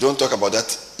 We don't talk about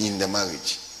that in the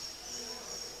marriage.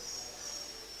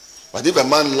 But if a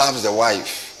man loves the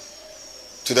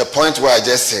wife to the point where I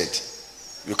just said,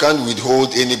 you can't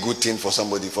withhold any good thing from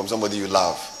somebody you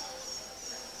love.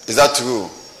 Is that true?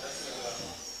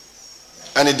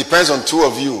 And it depends on two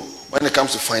of you. When it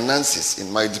comes to finances,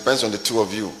 it depends on the two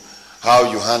of you,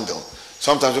 how you handle.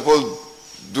 Sometimes people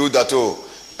do that,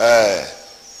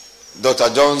 Dr.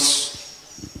 John's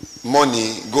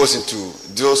money goes into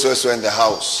so in the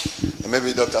house. And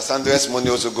maybe Dr. Sandra's money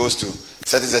also goes to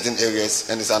certain areas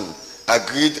and it's an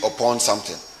agreed upon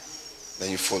something. then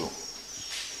you follow.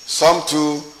 Some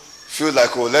too feel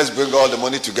like, oh, let's bring all the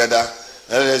money together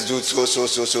and let's do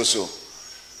so.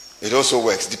 It also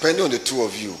works, depending on the two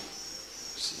of you.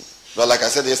 See? But like I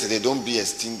said yesterday, don't be a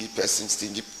stingy person,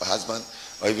 stingy husband,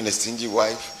 or even a stingy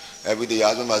wife. Every day your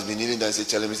husband must be kneeling down and say,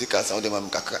 "Chale me sika sound them I'm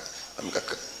kaka."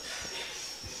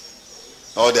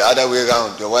 Or the other way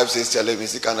around, your wife says, "Chale me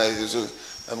sika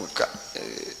I'm kaka."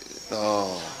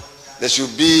 No. There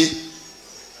should be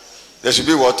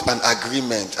what? An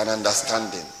agreement, an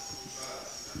understanding.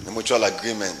 A mutual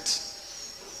agreement.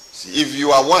 See, if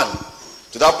you are one,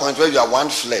 to that point where you are one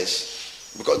flesh,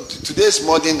 because today's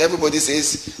modern, everybody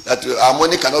says that our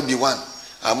money cannot be one.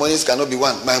 Our monies cannot be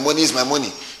one. My money is my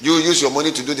money. You use your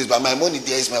money to do this, but my money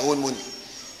there is my own money.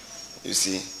 You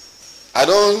see, I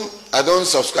don't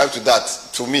subscribe to that.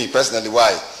 To me personally,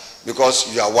 why?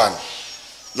 Because you are one.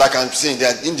 Like I'm saying,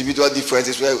 there are individual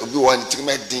differences where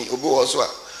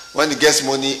when he gets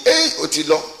money, hey,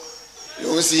 Otilo, you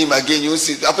won't see him again. You won't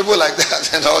see people like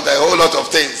that and all that, a whole lot of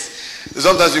things.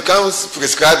 Sometimes you can't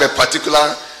prescribe a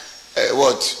particular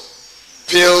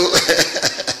pill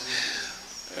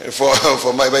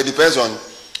for my, but it depends on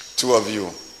two of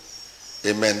you.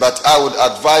 Amen. But I would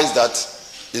advise that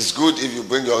it's good if you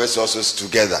bring your resources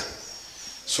together,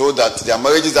 so that there are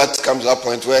marriages that come to that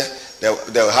point where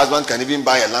the husband can even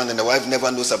buy a land and the wife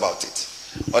never knows about it,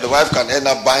 or the wife can end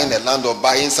up buying a land or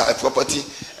buying a property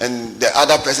and the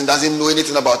other person doesn't know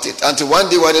anything about it until one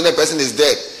day when the person is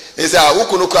dead. He said, "Ah,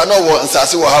 ukunu kano wo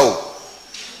nsase wo ha o."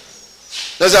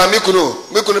 That's how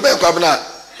mikunu ben kwabna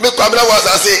was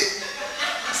ase.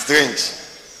 Strange.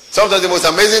 Sometimes the most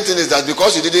amazing thing is that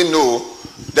because you didn't know,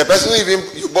 the person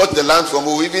who you bought the land from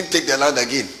will even take the land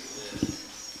again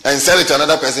and sell it to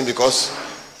another person because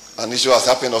an issue has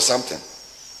happened or something.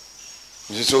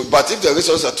 So, but if the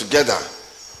resources are together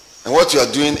and what you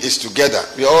are doing is together,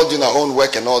 we are all doing our own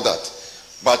work and all that,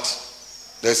 but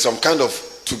there's some kind of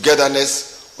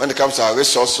togetherness when it comes to our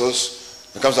resources,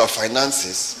 when it comes to our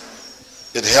finances.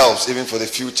 It helps even for the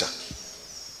future.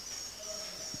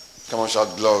 Come on,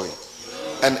 shout glory.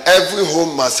 And every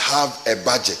home must have a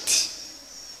budget.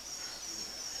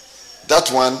 That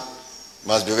one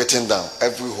must be written down.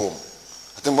 Every home.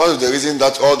 I think one of the reasons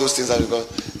that all those things are because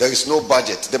there is no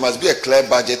budget. There must be a clear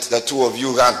budget that two of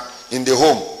you run in the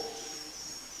home.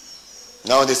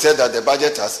 Now they said that the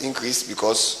budget has increased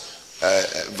because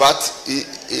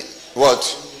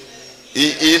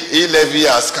E-levy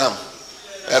has come.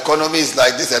 Economy is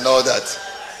like this and all that.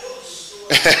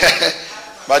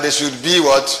 But there should be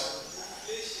what?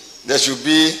 There should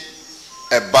be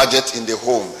a budget in the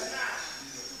home.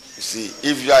 You see,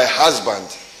 if you are a husband,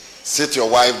 sit your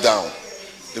wife down.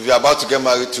 If you are about to get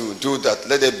married, to do that,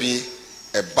 let there be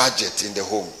a budget in the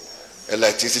home.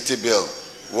 Electricity bill,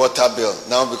 water bill.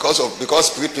 Now because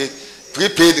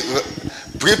prepaid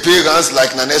runs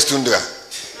like Nanes Tundra.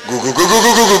 Go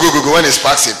when it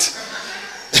sparks it.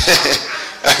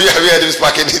 Have you heard him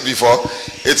sparking it before?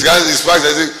 It sparks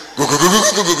it.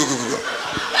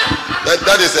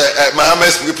 That is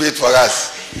Muhammad's prepaid for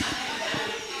us.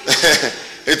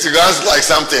 It runs like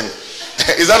something.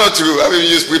 Is that not true? Have you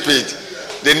used prepaid?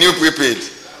 The new prepaid.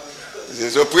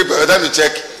 So prepaid, by the time you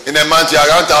check, in a month you are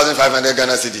around 1,500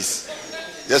 Ghana cedis.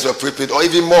 Just for prepaid, or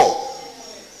even more.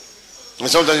 And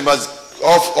sometimes you must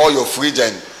off all your fridge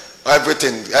and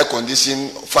everything, air conditioning,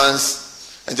 fans,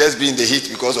 and just be in the heat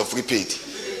because of prepaid.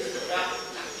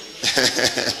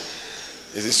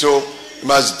 So you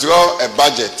must draw a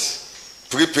budget,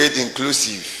 prepaid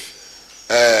inclusive.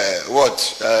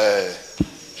 What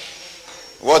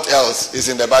else is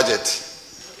in the budget?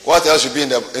 What else should be in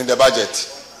the budget?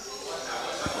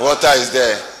 Water is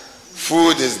there,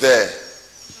 food is there,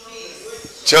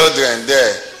 children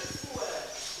there,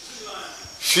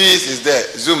 fees is there,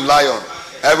 Zoom, Lion,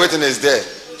 everything is there.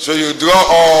 So you draw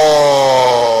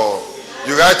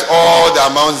you write all the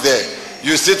amounts there.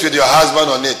 You sit with your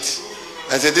husband on it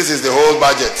and say, this is the whole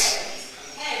budget.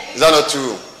 Is that not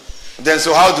true? Then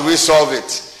so how do we solve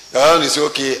it? The husband is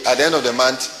okay, at the end of the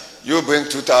month, you bring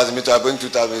 2,000, I bring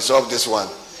 2,000, we solve this one.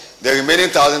 The remaining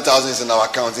 1,000 is in our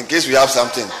account. In case we have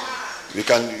something, we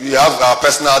have our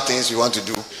personal things we want to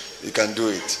do, we can do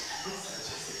it.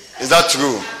 Is that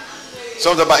true?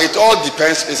 But it all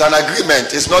depends. It's an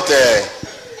agreement. It's not a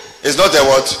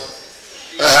what?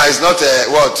 It's not a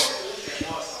what?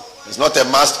 It's not a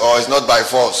must or it's not by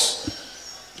force.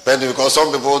 Depending, because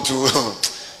some people too,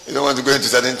 you don't want to go into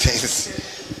certain things.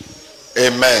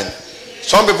 Amen.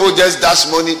 Some people just dash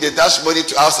money. They dash money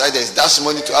to outsiders. Dash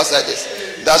money to outsiders.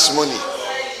 Dash money.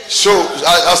 Show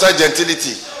outside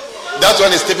gentility. That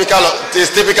one is typical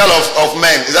of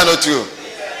men. Is that not true?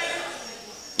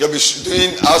 You'll be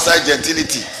doing outside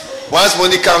gentility. Once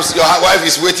money comes, your wife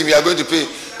is waiting, you are going to pay.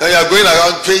 Now you are going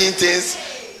around paying things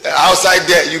outside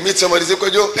there. You meet somebody, say,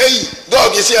 Kojo, hey,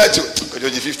 dog is here too.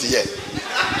 Kojo, 50 here.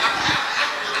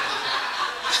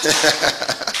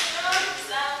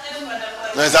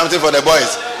 No, something for the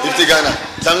boys. 50 Ghana.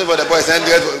 Something for the boys.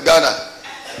 100 for Ghana.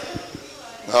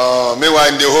 Meanwhile,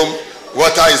 in the home,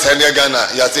 water is 100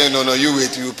 Ghana. You are saying, no, you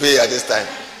wait, you pay at this time.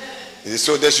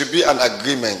 So there should be an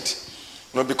agreement.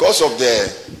 Because of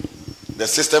the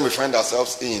system we find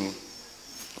ourselves in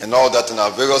and all that, and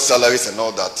our various salaries and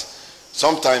all that,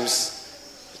 sometimes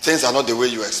things are not the way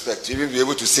you expect. You will be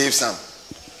able to save some.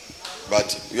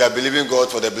 But we are believing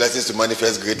God for the blessings to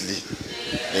manifest greatly.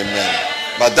 Amen.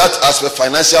 But that aspect,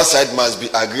 financial side, must be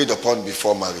agreed upon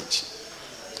before marriage.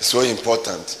 It's so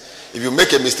important. If you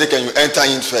make a mistake and you enter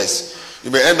in first,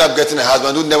 you may end up getting a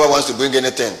husband who never wants to bring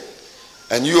anything.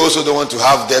 And you also don't want to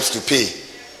have debts to pay.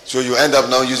 So you end up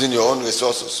now using your own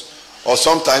resources. Or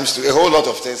sometimes a whole lot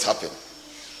of things happen.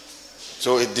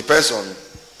 So it depends on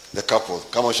the couple.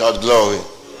 Come on, shout glory.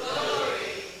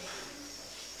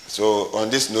 So on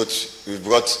this note, we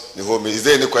brought the whole meal. Is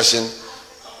there any question?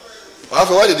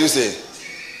 Alpha, what did you say?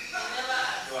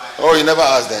 Oh, you never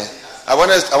asked then. I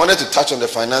wanted to touch on the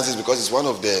finances because it's one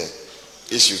of the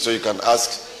issues. So you can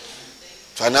ask.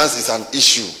 Finance is an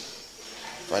issue.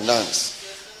 Finance.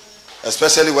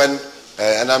 Especially when,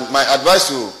 my advice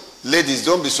to ladies,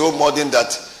 don't be so modern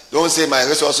that don't say my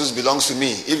resources belongs to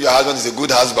me. If your husband is a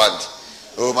good husband,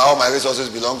 all my resources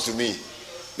belongs to me.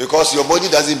 Because your body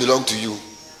doesn't belong to you.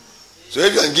 So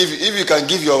if you can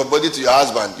give your body to your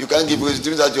husband, you can't give it. It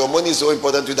means that your money is so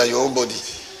important to you than your own body.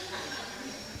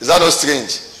 Is that not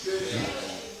strange?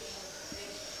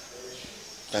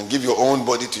 You can give your own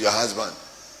body to your husband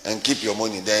and keep your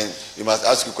money. Then you must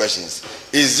ask you questions.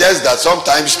 It's just that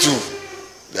sometimes too,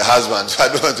 the husband. So I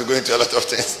don't want to go into a lot of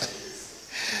things.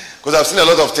 Because I've seen a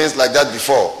lot of things like that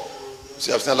before.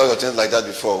 See, I've seen a lot of things like that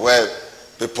before where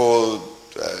people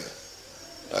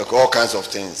like all kinds of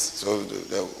things. So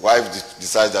the wife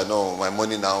decides that no, my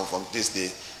money now from this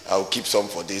day, I'll keep some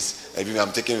for this. Maybe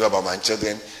I'm taking care about my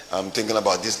children. I'm thinking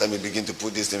about this. Let me begin to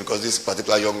put this in because this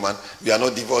particular young man, we are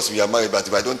not divorced, we are married, but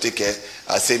if I don't take care,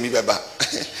 I say me baba.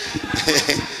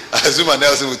 I assume an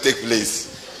else will take place.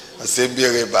 I say be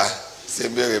reba.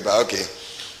 Okay.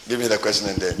 Give me the question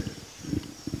and then.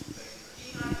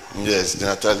 Yes,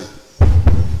 Natalie.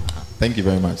 Thank you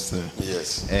very much, sir.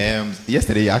 Yes.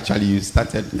 Yesterday, actually, you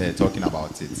started talking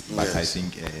about it, but yes. I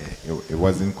think it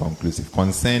wasn't conclusive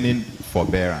concerning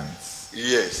forbearance.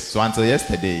 Yes. So until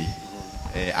yesterday,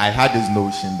 I had this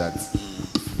notion that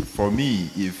for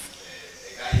me, if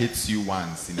a guy hits you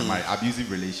once in a abusive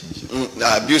relationship,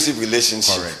 abusive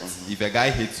relationship. Correct. If a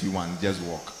guy hits you once, just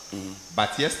walk.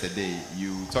 But yesterday,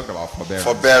 you talked about forbearance.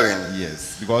 Forbearing.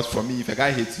 Yes, because for me, if a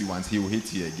guy hits you once, he will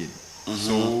hit you again.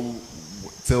 So,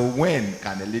 till when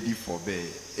can a lady forbear?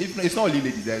 If it's not only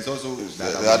ladies, there is also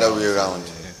the other way around.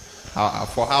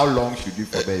 For how long should you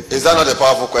forbear? Is that not a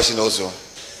powerful question also?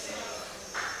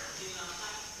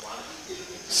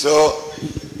 So,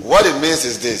 what it means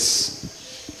is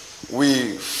this.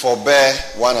 We forbear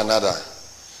one another.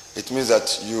 It means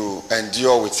that you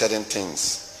endure with certain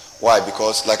things. Why?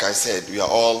 Because, like I said, we are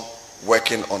all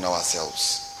working on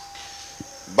ourselves.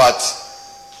 But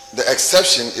the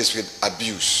exception is with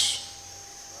abuse.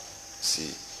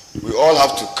 See, we all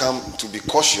have to come to be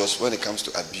cautious when it comes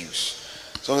to abuse.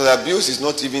 So the abuse is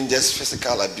not even just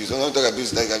physical abuse. When I talk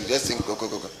abuse, like I just think, go.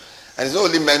 And it's not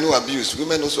only men who abuse.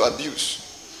 Women also abuse.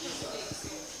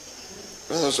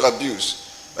 Women also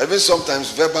abuse. But even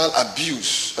sometimes verbal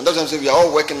abuse. And that's why I'm saying we are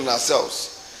all working on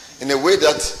ourselves in a way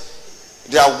that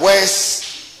there are words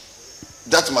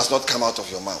that must not come out of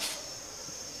your mouth.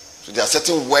 So there are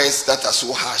certain words that are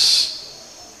so harsh.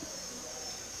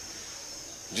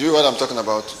 Do you know what I'm talking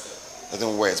about?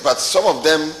 Certain words. But some of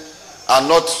them are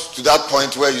not to that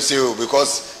point where you say, oh,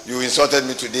 because you insulted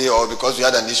me today or because you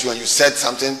had an issue and you said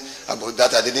something about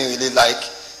that I didn't really like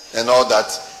and all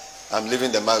that, I'm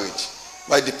leaving the marriage.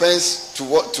 But it depends to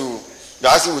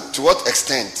what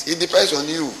extent. It depends on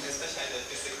you.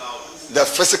 The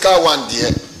physical one,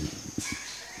 dear.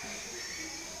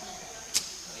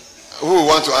 Who will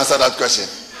want to answer that question?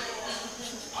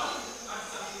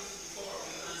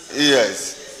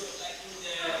 Yes.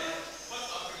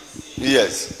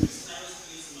 Yes.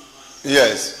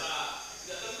 Yes.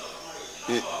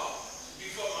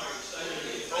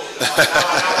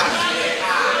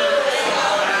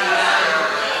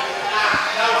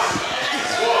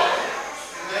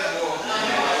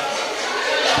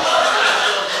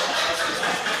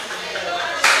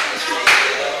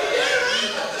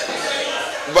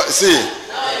 But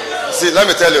see, let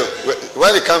me tell you,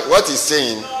 when it comes, what he's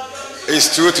saying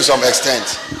It's true to some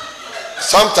extent.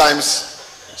 Sometimes,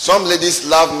 some ladies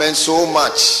love men so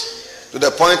much to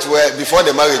the point where before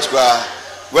the marriage,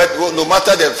 no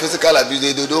matter the physical abuse,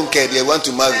 they don't care. They want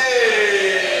to marry.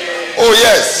 Oh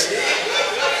yes.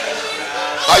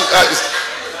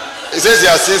 It says you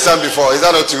have seen some before. Is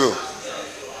that not true?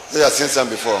 You have seen some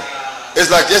before. It's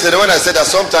like yesterday when I said that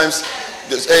sometimes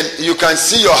you can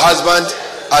see your husband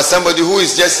as somebody who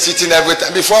is just cheating every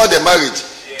time before the marriage,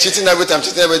 cheating every time,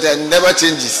 and never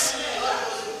changes.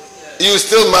 You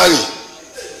still marry.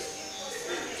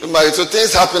 So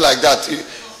things happen like that.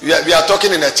 We are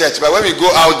talking in a church, but when we go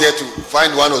out there to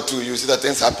find one or two, you see that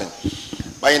things happen.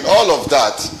 But in all of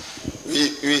that,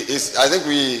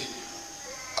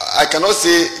 I cannot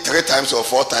say 3 times or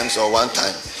 4 times or 1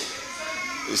 time.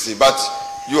 You see, but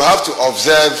you have to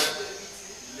observe.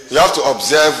 You have to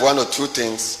observe 1 or 2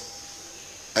 things,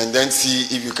 and then see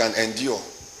if you can endure.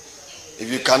 If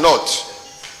you cannot,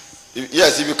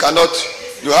 if you cannot,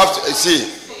 you have to see.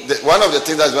 One of the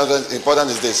things that's very important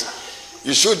is this: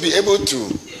 you should be able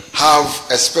to have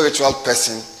a spiritual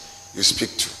person you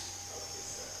speak to.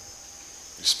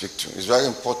 You speak to. It's very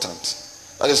important.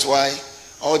 That is why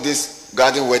all this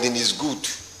garden wedding is good.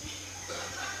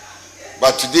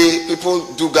 But today,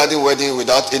 people do garden wedding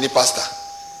without any pastor.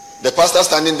 The pastor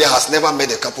standing there has never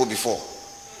met a couple before.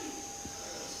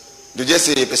 They just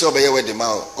say, okay,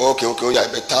 yeah,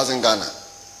 1,000 Ghana.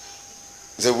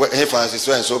 Say, hey, Francis,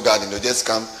 so and so garden. They just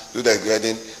come, do the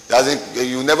wedding.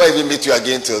 You never even meet you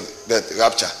again till the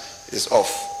rapture is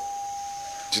off.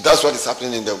 So that's what is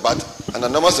happening in the but under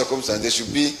normal circumstances, there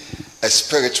should be a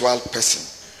spiritual person,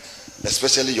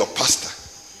 especially your pastor.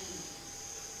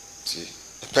 See,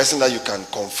 a person that you can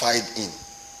confide in.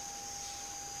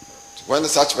 When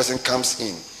such person comes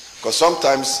in, because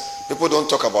sometimes people don't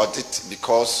talk about it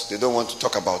because they don't want to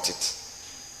talk about it.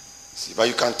 See, but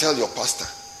you can tell your pastor.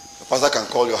 The pastor can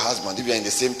call your husband if you are in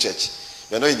the same church.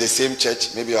 You're not in the same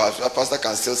church, maybe your pastor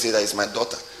can still say that it's my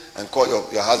daughter, and call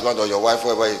your husband or your wife,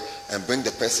 whoever, and bring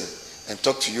the person and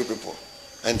talk to you people,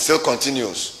 and still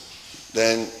continues.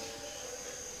 Then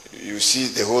you see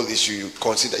the whole issue. You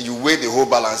consider, you weigh the whole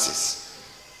balances,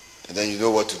 and then you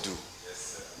know what to do.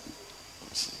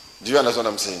 Do you understand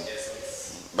what I'm saying?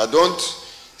 But don't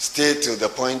stay till the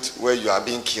point where you are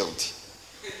being killed.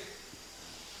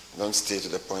 Don't stay to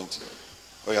the point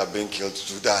where you are being killed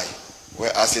to die,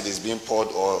 where acid is being poured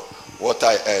or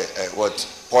water,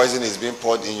 poison is being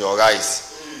poured in your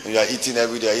rice. And you are eating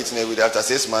every day. After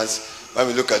 6 months, when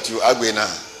we look at you, Agbena,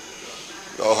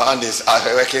 your hand is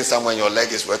working somewhere, your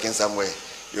leg is working somewhere.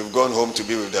 You've gone home to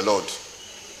be with the Lord.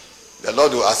 The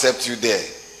Lord will accept you there.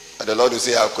 And the Lord will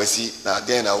say, Akwesi, na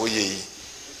then I will ye.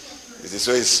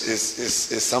 So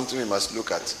it's something we must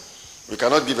look at. We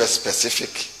cannot give a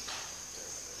specific.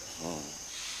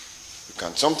 You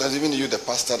can sometimes even you, the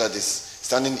pastor that is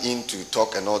standing in to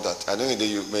talk and all that. I don't know,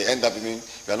 you may end up, if you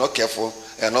are not careful,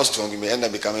 you are not strong, you may end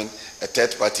up becoming a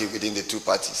third party within the 2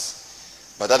 parties.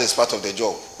 But that is part of the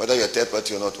job. Whether you're a third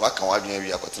party or not, what can we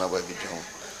do?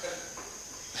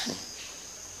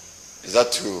 Is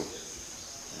that true?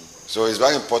 So it's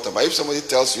very important. But if somebody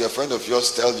tells you, a friend of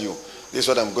yours tells you, this is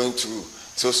what I'm going through,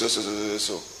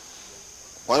 so.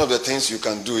 One of the things you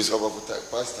can do is,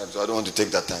 past time, so I don't want to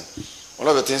take that time. One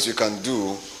of the things you can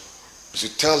do is to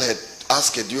tell her,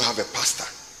 ask her, do you have a pastor?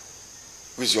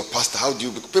 Who is your pastor? How do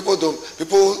you? People don't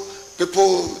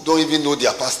even know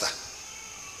their pastor.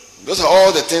 Those are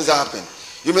all the things that happen.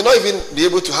 You may not even be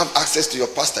able to have access to your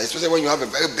pastor, especially when you have a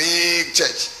very big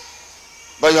church.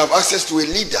 But you have access to a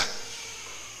leader.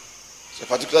 A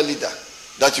particular leader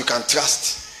that you can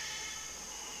trust.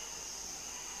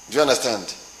 Do you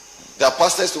understand? There are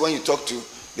pastors when you talk to,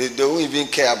 they don't even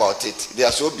care about it. They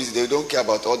are so busy, they don't care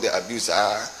about all the abuse.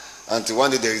 Until one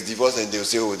day there is divorce and they'll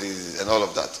say, oh, this is, and all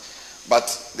of that. But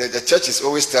the church is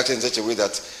always structured in such a way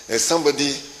that there's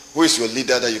somebody who is your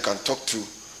leader that you can talk to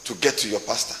get to your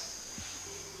pastor.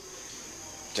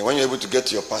 And when you're able to get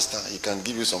to your pastor, he can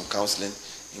give you some counseling,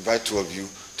 invite 2 of you,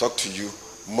 talk to you,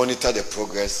 monitor the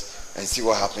progress, and see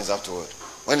what happens afterward.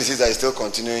 When he sees that it's still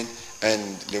continuing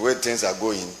and the way things are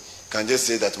going, you can just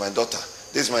say that, my daughter,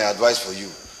 this is my advice for you.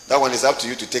 That one is up to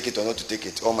you to take it or not to take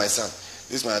it. Or my son,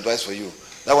 this is my advice for you.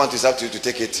 That one is up to you to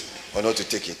take it or not to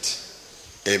take it.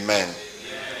 Amen.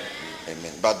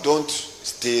 Amen. But don't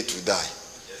stay to die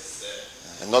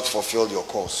and not fulfill your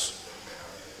cause.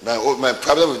 My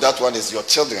problem with that one is your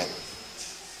children.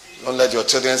 Don't let your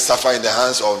children suffer in the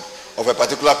hands of a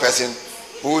particular person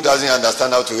who doesn't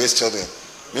understand how to raise children.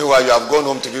 Meanwhile, you have gone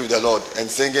home to be with the Lord and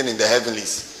singing in the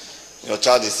heavenlies. Your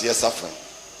child is here suffering.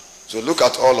 So look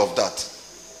at all of that.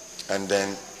 And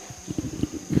then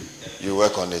you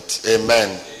work on it.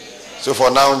 Amen. So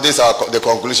for now, this is the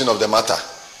conclusion of the matter.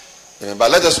 Amen. But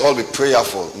let us all be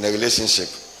prayerful in a relationship.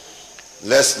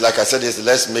 Like I said,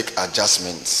 let's make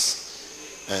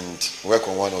adjustments and work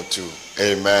on one or two.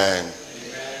 Amen.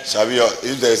 Shall we?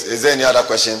 Is there any other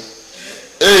question?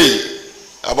 Hey,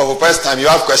 about the first time, you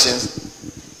have questions?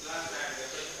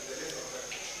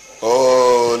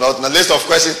 Oh, not a list of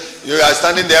questions. You are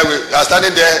standing there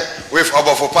with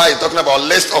Obofopai talking about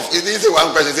list of. It is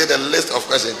one question. Say the list of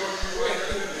questions.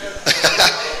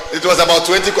 It was about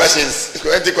 20 questions.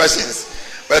 20 questions.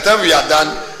 By the time we are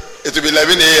done, it will be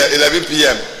 11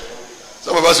 p.m.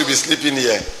 Some of us will be sleeping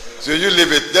here. So you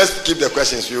leave it. Just keep the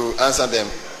questions. You answer them.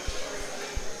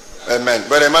 Amen.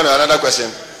 But Emmanuel, another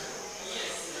question.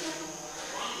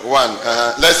 One.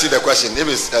 Let's see the question. If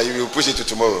it's, you will push it to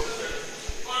tomorrow.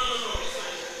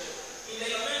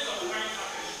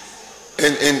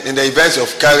 In the events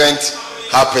of current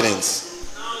happenings.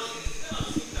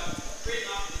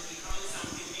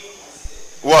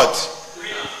 What?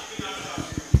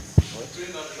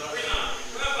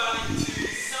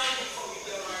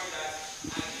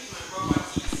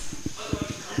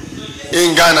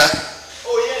 In Ghana?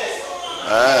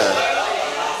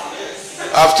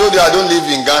 I've told you I don't live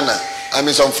in Ghana. I'm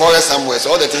in some forest somewhere, so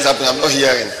all the things happening I'm not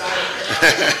hearing.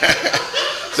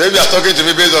 So if you are talking to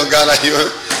me based on Ghana,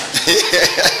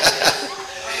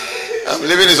 I'm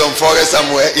living in some forest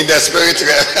somewhere in the spirit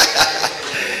realm.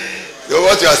 So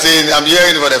what you are saying, I'm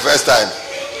hearing it for the first time.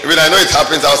 Even I know it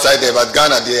happens outside there, but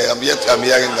Ghana, there, I'm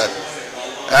hearing that.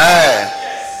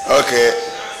 Okay.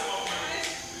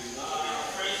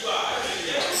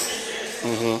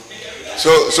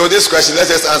 So this question, let's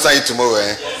just answer it tomorrow,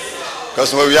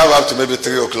 because tomorrow we have up to maybe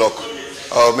 3 o'clock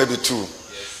or maybe 2.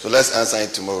 So let's answer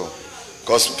it tomorrow,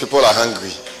 because people are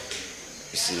hungry.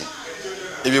 You see,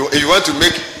 if you want to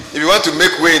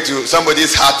make way into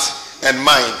somebody's heart and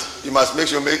mind, you must make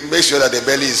sure that the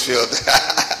belly is filled.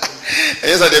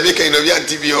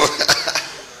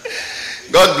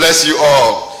 God bless you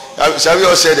all. Shall we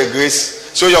all share the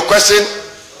grace? So your question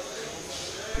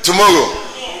tomorrow,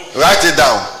 write it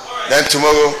down. Then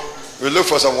tomorrow we'll look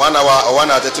for some 1 hour or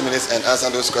 1 hour 30 minutes and answer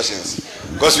those questions.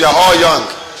 Because we are all young.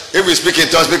 If we speak in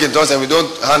tongues, and we don't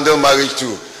handle marriage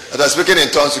too. As speaking in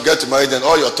tongues, you get to marry, then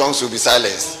all your tongues will be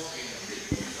silenced.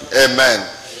 Amen.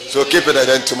 So keep it, and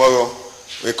then tomorrow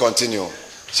we continue.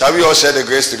 Shall we all share the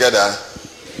grace together?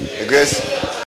 The grace.